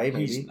the other way.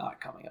 Maybe he's not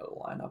coming out of the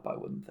lineup. I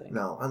wouldn't think.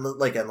 No,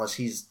 unless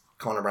he's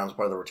Connor Brown's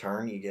part of the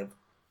return, you give.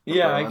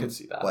 Yeah, I could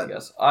see that. I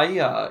guess.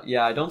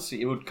 I don't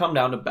see. It would come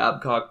down to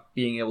Babcock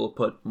being able to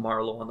put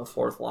Marleau on the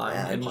fourth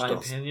line, in my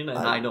opinion, and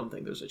I don't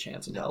think there's a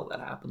chance in hell that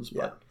happens.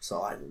 But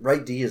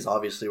right D is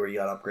obviously where you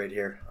got to upgrade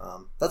here.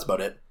 That's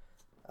about it.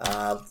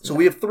 So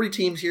we have 3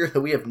 teams here that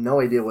we have no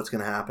idea what's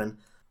going to happen.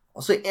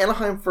 I'll say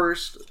Anaheim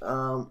first.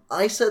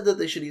 I said that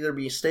they should either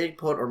be staying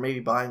put or maybe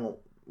buying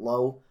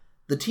low.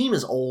 The team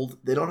is old.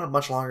 They don't have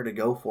much longer to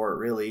go for it,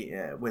 really.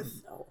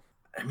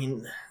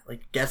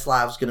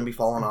 Getzlaf's going to be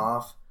falling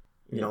off.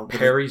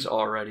 Perry's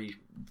already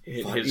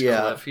hit his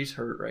cliff. He's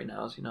hurt right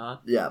now, is he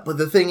not? Yeah, but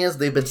the thing is,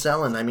 they've been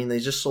selling. They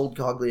just sold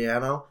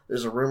Cogliano.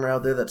 There's a rumor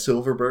out there that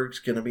Silverberg's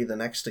going to be the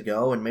next to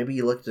go, and maybe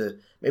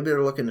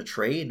they're looking to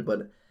trade.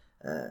 But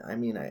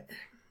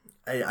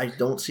I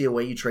don't see a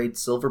way you trade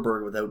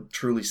Silverberg without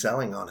truly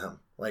selling on him.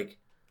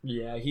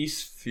 He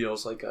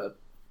feels like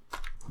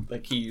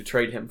you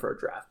trade him for a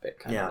draft pick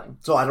kind of thing.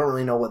 So I don't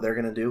really know what they're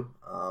going to do.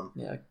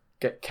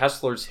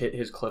 Kessler's hit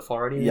his cliff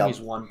already. Yep.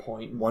 He's 1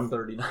 point in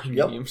 139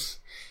 games.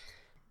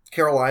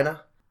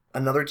 Carolina,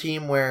 another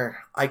team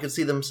where I could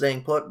see them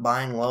staying put,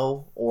 buying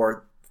low,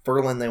 or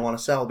Furlan they want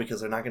to sell because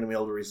they're not going to be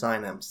able to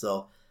re-sign him.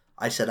 So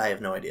I said I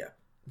have no idea.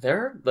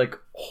 Their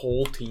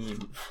whole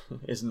team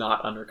is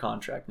not under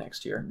contract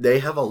next year. They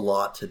have a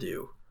lot to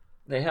do.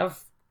 They have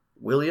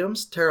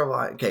Williams,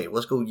 Teravainen. Okay,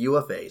 let's go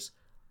UFAs.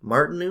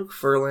 Martinook,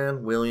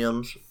 Furlan,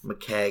 Williams,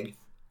 McKegg,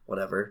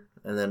 whatever.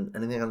 And then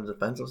anything on the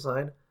defensive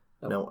side?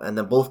 No. And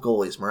then both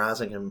goalies,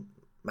 Mrazek and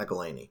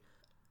McElhaney.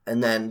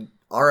 And then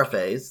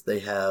RFAs, they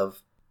have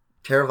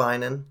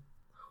Teravainen.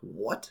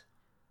 What?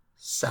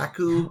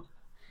 Saku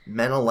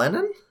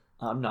Menelainen?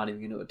 I'm not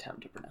even going to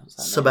attempt to pronounce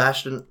that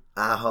Sebastian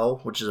Aho,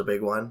 which is a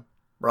big one.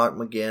 Brock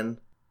McGinn,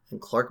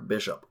 and Clark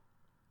Bishop.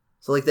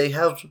 So, they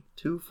have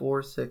 2,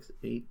 4, 6,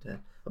 8, 10.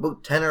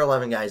 About 10 or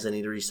 11 guys they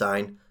need to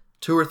re-sign.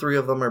 2 or 3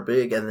 of them are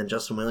big, and then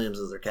Justin Williams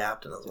is their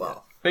captain as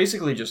well.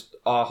 Basically just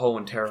Aho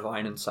and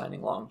Teravainen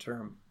signing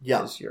long-term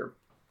is your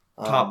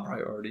top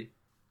priority.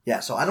 Yeah,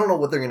 so I don't know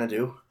what they're going to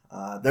do.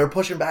 They're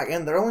pushing back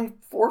in. They're only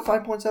 4 or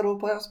 5 points out of a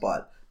playoff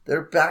spot.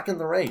 They're back in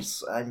the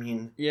race.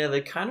 Yeah,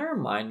 they kind of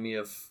remind me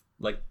of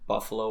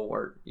Buffalo,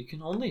 where you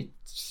can only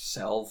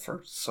sell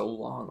for so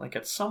long.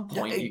 At some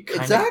point, you kind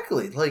of...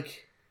 Exactly.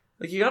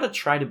 you got to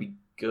try to be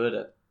good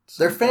at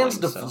their fans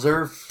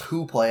deserve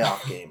 2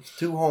 playoff games.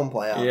 2 home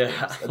playoff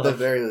games, at the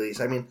very least.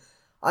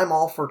 I'm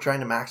all for trying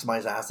to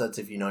maximize assets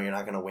if you know you're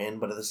not going to win,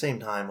 but at the same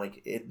time,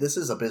 this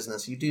is a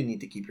business. You do need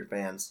to keep your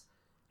fans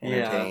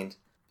entertained.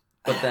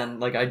 But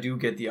then, I do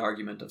get the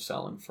argument of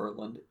selling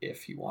Furlan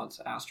if he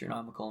wants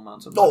astronomical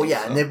amounts of money. Oh,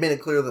 yeah, so. And they've made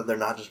it clear that they're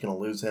not just going to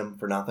lose him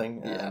for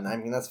nothing. Yeah.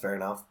 And, that's fair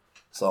enough.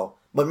 So,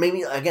 but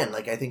maybe, again,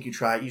 I think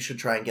you should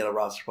try and get a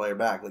roster player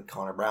back, like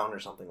Connor Brown or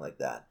something like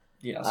that.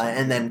 Yeah.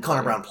 And then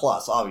Connor Brown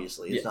plus,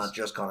 obviously. It's not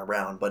just Connor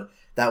Brown, but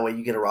that way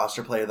you get a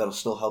roster player that'll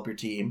still help your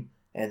team,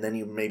 and then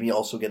you maybe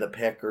also get a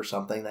pick or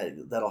something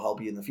that'll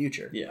help you in the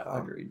future. Yeah,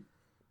 agreed.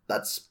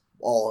 That's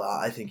all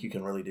I think you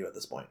can really do at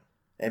this point.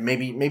 And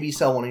maybe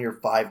sell one of your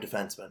 5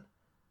 defensemen.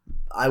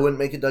 I wouldn't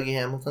make it Dougie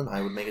Hamilton.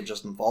 I would make it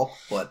Justin Falk,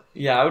 but...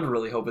 Yeah, I would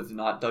really hope it's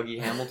not Dougie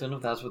Hamilton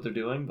if that's what they're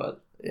doing,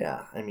 but...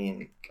 Yeah,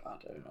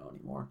 God, I don't know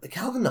anymore. The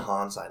Calvin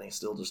DeHaan signing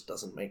still just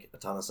doesn't make a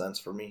ton of sense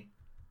for me.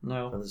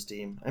 No. For this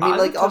team.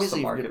 Obviously...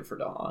 the market for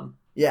DeHaan.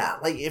 Yeah,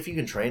 if you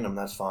can train him,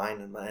 that's fine.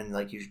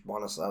 And you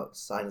want to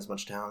sign as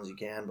much talent as you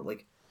can, but,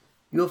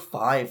 you have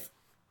 5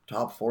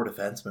 top 4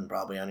 defensemen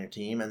probably on your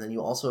team, and then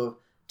you also have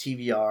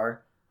TVR,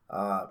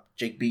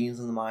 Jake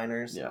Beans in the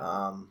minors. Yeah.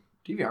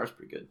 TVR's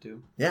pretty good,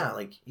 too.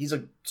 Yeah, he's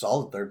a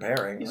solid third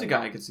pairing. He's a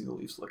guy I could see the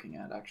Leafs looking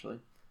at, actually.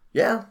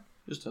 Yeah.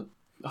 Just a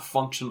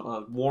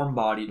warm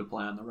body to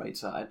play on the right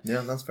side.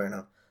 Yeah, that's fair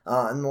enough.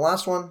 And the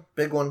last one,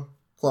 big one,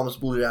 Columbus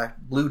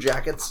Blue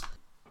Jackets.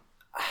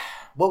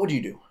 What would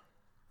you do?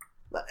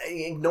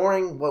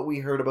 Ignoring what we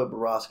heard about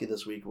Bobrovsky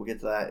this week, we'll get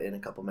to that in a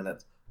couple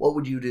minutes. What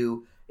would you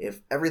do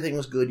if everything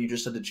was good, you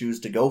just had to choose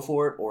to go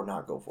for it or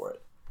not go for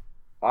it?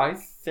 I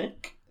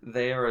think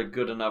they are a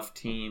good enough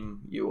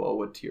team. You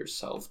owe it to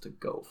yourself to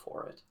go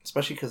for it.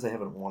 Especially because they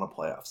haven't won a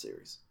playoff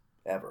series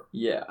ever.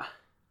 Yeah.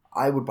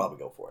 I would probably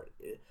go for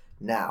it.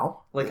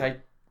 Now.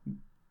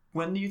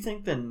 When do you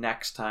think the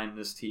next time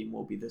this team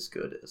will be this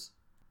good is?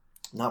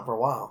 Not for a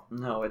while.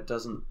 No, it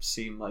doesn't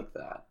seem like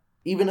that.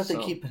 Even if they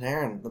keep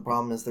Panarin, the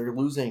problem is they're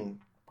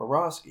losing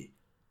Bobrovsky.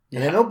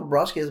 And I know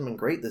Bobrovsky hasn't been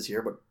great this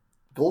year, but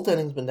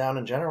goaltending's been down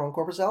in general, and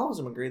Korpisalo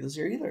hasn't been great this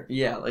year either.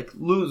 Yeah,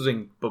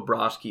 losing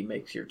Bobrovsky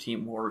makes your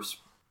team worse.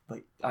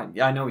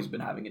 I know he's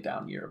been having a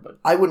down year, but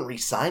I wouldn't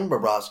re-sign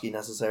Bobrovsky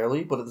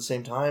necessarily, but at the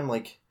same time,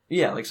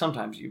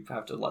 sometimes you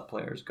have to let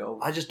players go.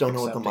 I just don't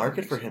know what the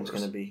market for him is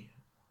going to be.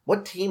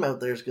 What team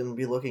out there is going to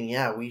be looking,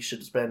 we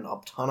should spend a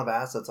ton of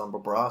assets on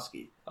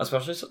Bobrovsky?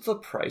 Especially since the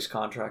Price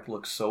contract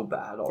looks so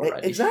bad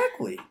already.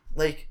 Exactly.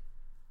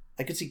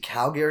 I could see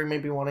Calgary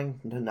maybe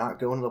wanting to not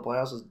go into the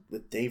playoffs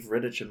with Dave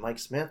Rittich and Mike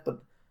Smith,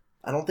 but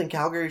I don't think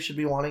Calgary should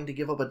be wanting to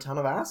give up a ton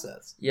of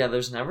assets. Yeah,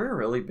 there's never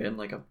really been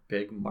a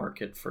big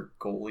market for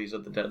goalies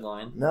at the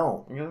deadline.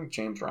 No. I think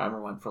James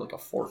Reimer went for a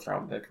 4th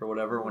round pick or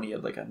whatever when he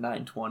had a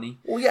 920.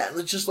 Well, yeah,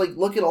 it's just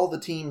look at all the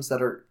teams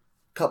that are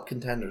Cup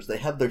contenders. They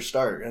have their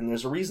start, and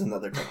there's a reason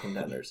that they're Cup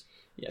contenders.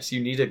 Yes,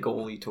 you need a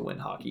goalie to win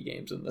hockey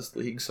games in this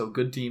league, so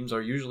good teams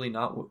are usually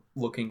not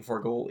looking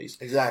for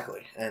goalies.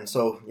 Exactly. And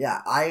so,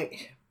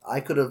 I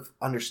could have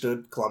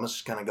understood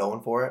Columbus kind of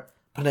going for it.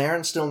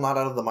 Panarin's still not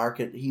out of the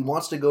market. He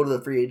wants to go to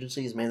the free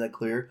agency. He's made that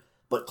clear.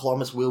 But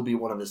Columbus will be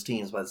one of his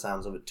teams, by the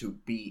sounds of it, to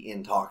be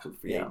in talks with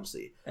free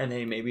agency. And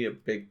hey, maybe a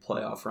big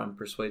playoff run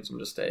persuades him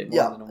to stay.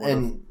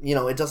 And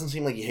it doesn't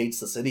seem like he hates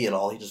the city at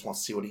all. He just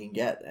wants to see what he can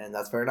get, and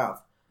that's fair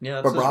enough.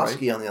 Yeah, that's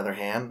Bobrovsky, right. On the other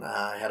hand,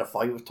 had a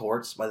fight with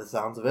Torts, by the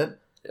sounds of it.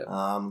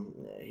 Yeah.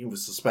 He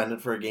was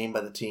suspended for a game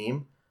by the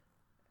team.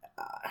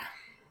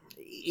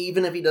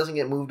 Even if he doesn't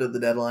get moved at the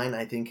deadline,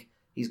 I think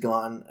he's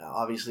gone,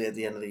 obviously, at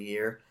the end of the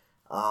year.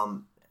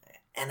 And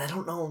I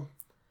don't know.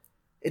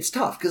 It's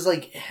tough, because,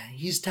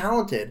 he's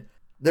talented.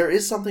 There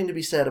is something to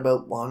be said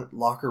about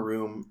locker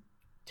room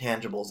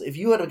tangibles. If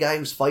you had a guy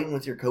who's fighting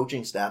with your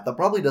coaching staff, that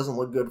probably doesn't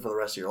look good for the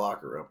rest of your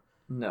locker room.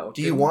 No.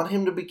 Do you want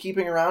him to be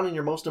keeping around in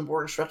your most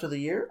important stretch of the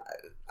year?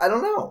 I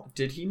don't know.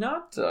 Did he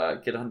not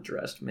get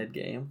undressed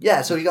mid-game?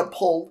 Yeah, so he got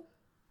pulled,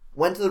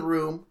 went to the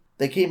room.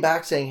 They came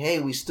back saying, hey,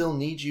 we still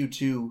need you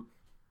to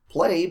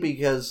play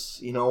because,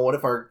 what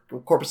if our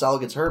Korpisalo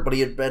gets hurt? But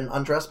he had been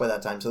undressed by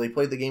that time, so they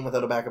played the game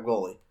without a backup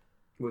goalie.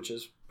 Which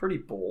is pretty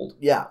bold.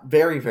 Yeah,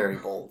 very, very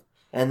bold.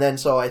 And then,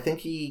 so I think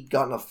he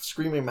got in a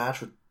screaming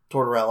match with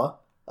Tortorella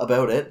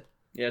about it.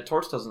 Yeah,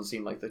 Torts doesn't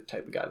seem like the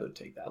type of guy that would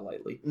take that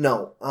lightly.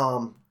 No.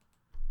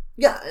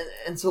 Yeah,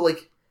 and so,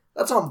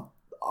 that's on...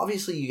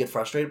 Obviously, you get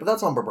frustrated, but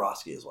that's on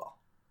Bobrovsky as well.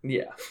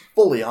 Yeah.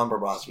 Fully on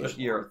Bobrovsky.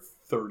 Especially you're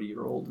a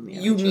 30-year-old in the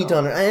NHL. You need to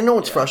I know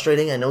it's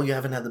frustrating. I know you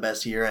haven't had the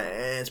best year.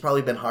 And it's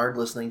probably been hard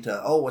listening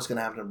to, what's going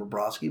to happen to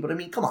Bobrovsky.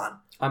 But, come on.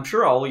 I'm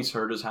sure all he's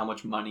heard is how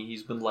much money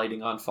he's been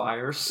lighting on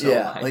fire. So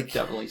I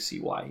definitely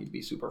see why he'd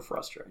be super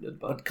frustrated.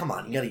 But come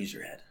on, you got to use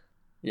your head.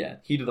 Yeah,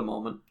 heat of the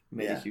moment.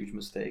 Made a huge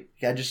mistake.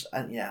 Yeah,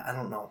 I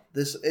don't know.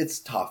 It's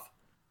tough.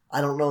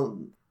 I don't know.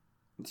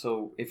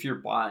 So, if you're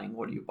buying,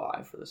 what do you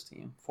buy for this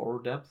team?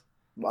 Forward depth?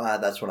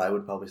 That's what I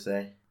would probably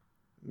say.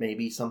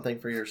 Maybe something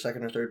for your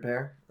second or third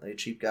pair, like a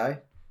cheap guy.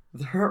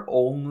 There are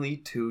only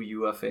 2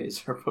 UFAs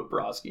for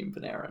Bobrovsky and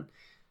Panarin.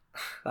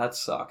 That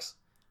sucks.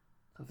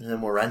 And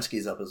then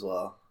Werenski's up as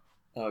well.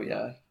 Oh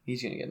yeah,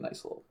 he's gonna get a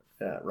nice little.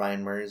 Yeah,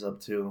 Ryan Murray's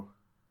up too.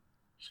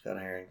 Scott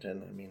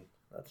Harrington.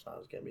 That's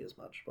not gonna be as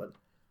much, but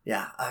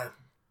yeah.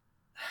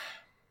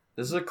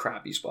 This is a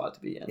crappy spot to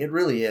be in. It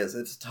really is.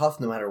 It's tough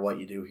no matter what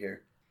you do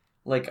here.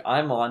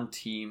 I'm on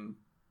team.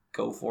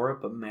 Go for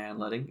it, but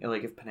man,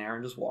 if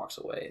Panarin just walks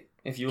away,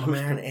 if you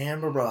Panarin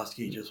and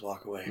Bobrovsky just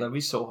walk away, that'd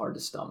be so hard to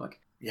stomach.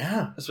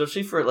 Yeah,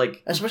 especially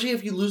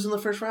if you lose in the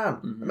first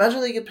round. Mm-hmm. Imagine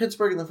they get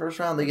Pittsburgh in the first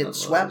round, they get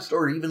swept,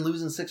 or even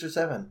lose in 6 or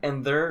 7.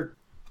 And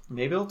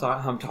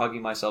I'm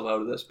talking myself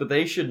out of this, but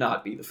they should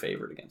not be the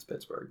favorite against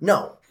Pittsburgh.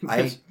 No,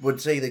 I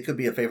would say they could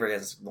be a favorite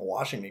against the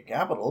Washington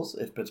Capitals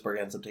if Pittsburgh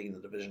ends up taking the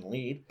division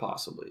lead.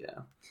 Possibly,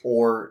 yeah.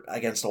 Or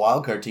against a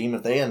wildcard team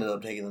if they ended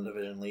up taking the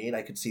division lead.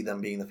 I could see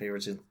them being the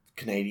favorites in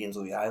Canadians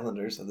or the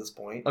Islanders at this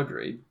point.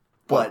 Agreed.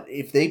 But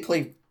if they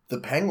play the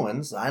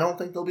Penguins, I don't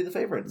think they'll be the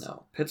favorites.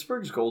 No.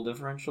 Pittsburgh's goal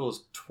differential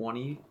is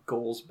 20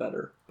 goals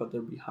better, but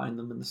they're behind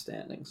them in the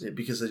standings. Yeah,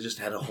 because they just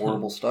had a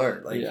horrible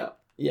start.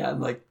 Yeah,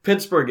 and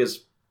Pittsburgh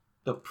is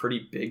a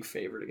pretty big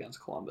favorite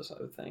against Columbus,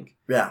 I would think.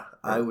 Yeah,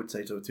 I would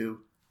say so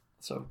too.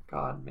 So,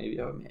 God, maybe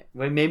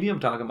I'm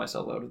talking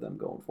myself out of them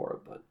going for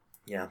it, but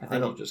yeah, I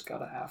think you just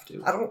gotta have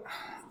to. I don't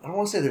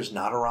want to say there's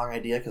not a wrong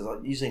idea, because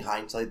using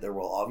hindsight, there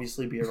will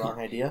obviously be a wrong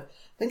idea.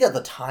 I think at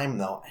the time,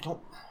 though,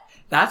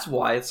 That's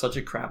why it's such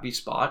a crappy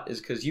spot, is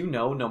because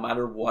no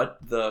matter what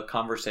the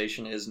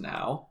conversation is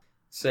now,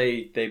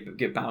 say they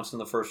get bounced in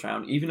the first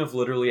round, even if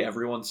literally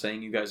everyone's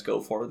saying you guys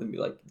go for it, then be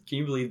like, can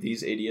you believe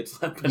these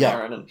idiots let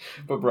Panarin and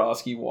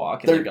Bobrovsky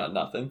walk and they got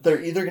nothing?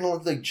 They're either going to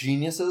look like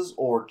geniuses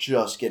or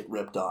just get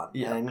ripped on.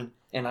 Yeah.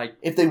 And I mean,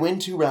 if they win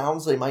 2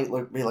 rounds, they might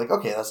be like,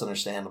 okay, that's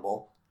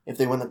understandable. If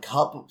they win the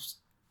cup,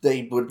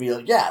 they would be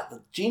like, yeah,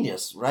 the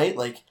genius, right?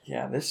 Like,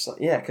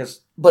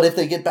 because. But if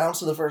they get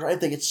bounced in the first round, if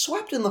they get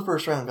swept in the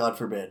first round, God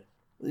forbid,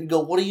 you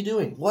go, what are you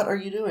doing? What are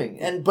you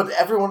doing? But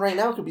everyone right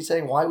now could be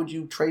saying, why would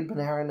you trade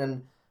Panarin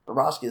and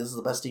Bobrovsky? This is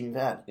the best team you've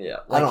had. Yeah,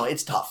 I don't know.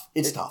 It's tough.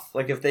 It's tough.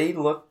 Like if they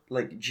look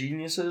like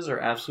geniuses or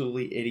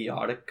absolutely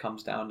idiotic,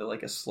 comes down to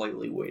like a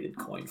slightly weighted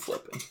coin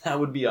flip, and that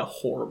would be a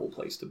horrible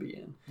place to be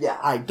in. Yeah,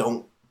 I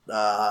don't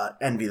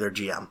envy their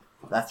GM.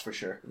 That's for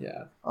sure.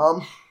 Yeah.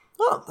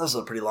 Well, this is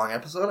a pretty long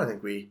episode. I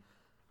think we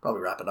probably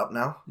wrap it up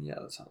now. Yeah,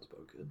 that sounds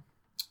about good.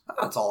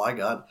 That's all I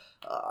got.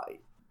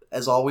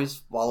 As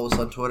always, follow us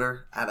on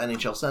Twitter at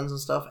NHL Sends and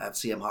stuff, at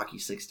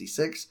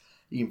CMHockey66.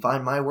 You can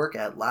find my work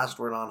at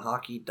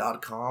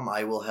lastwordonhockey.com.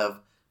 I will have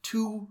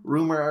 2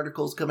 rumor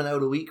articles coming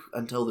out a week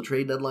until the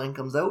trade deadline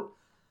comes out.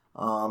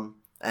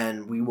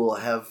 And we will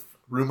have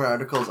rumor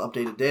articles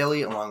updated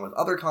daily along with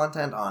other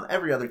content on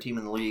every other team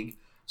in the league.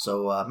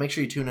 So make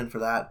sure you tune in for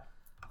that.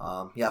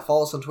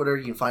 Follow us on Twitter.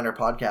 You can find our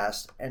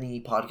podcast,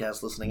 any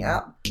podcast listening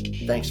app.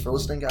 Thanks for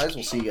listening, guys.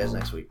 We'll see you guys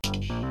next week.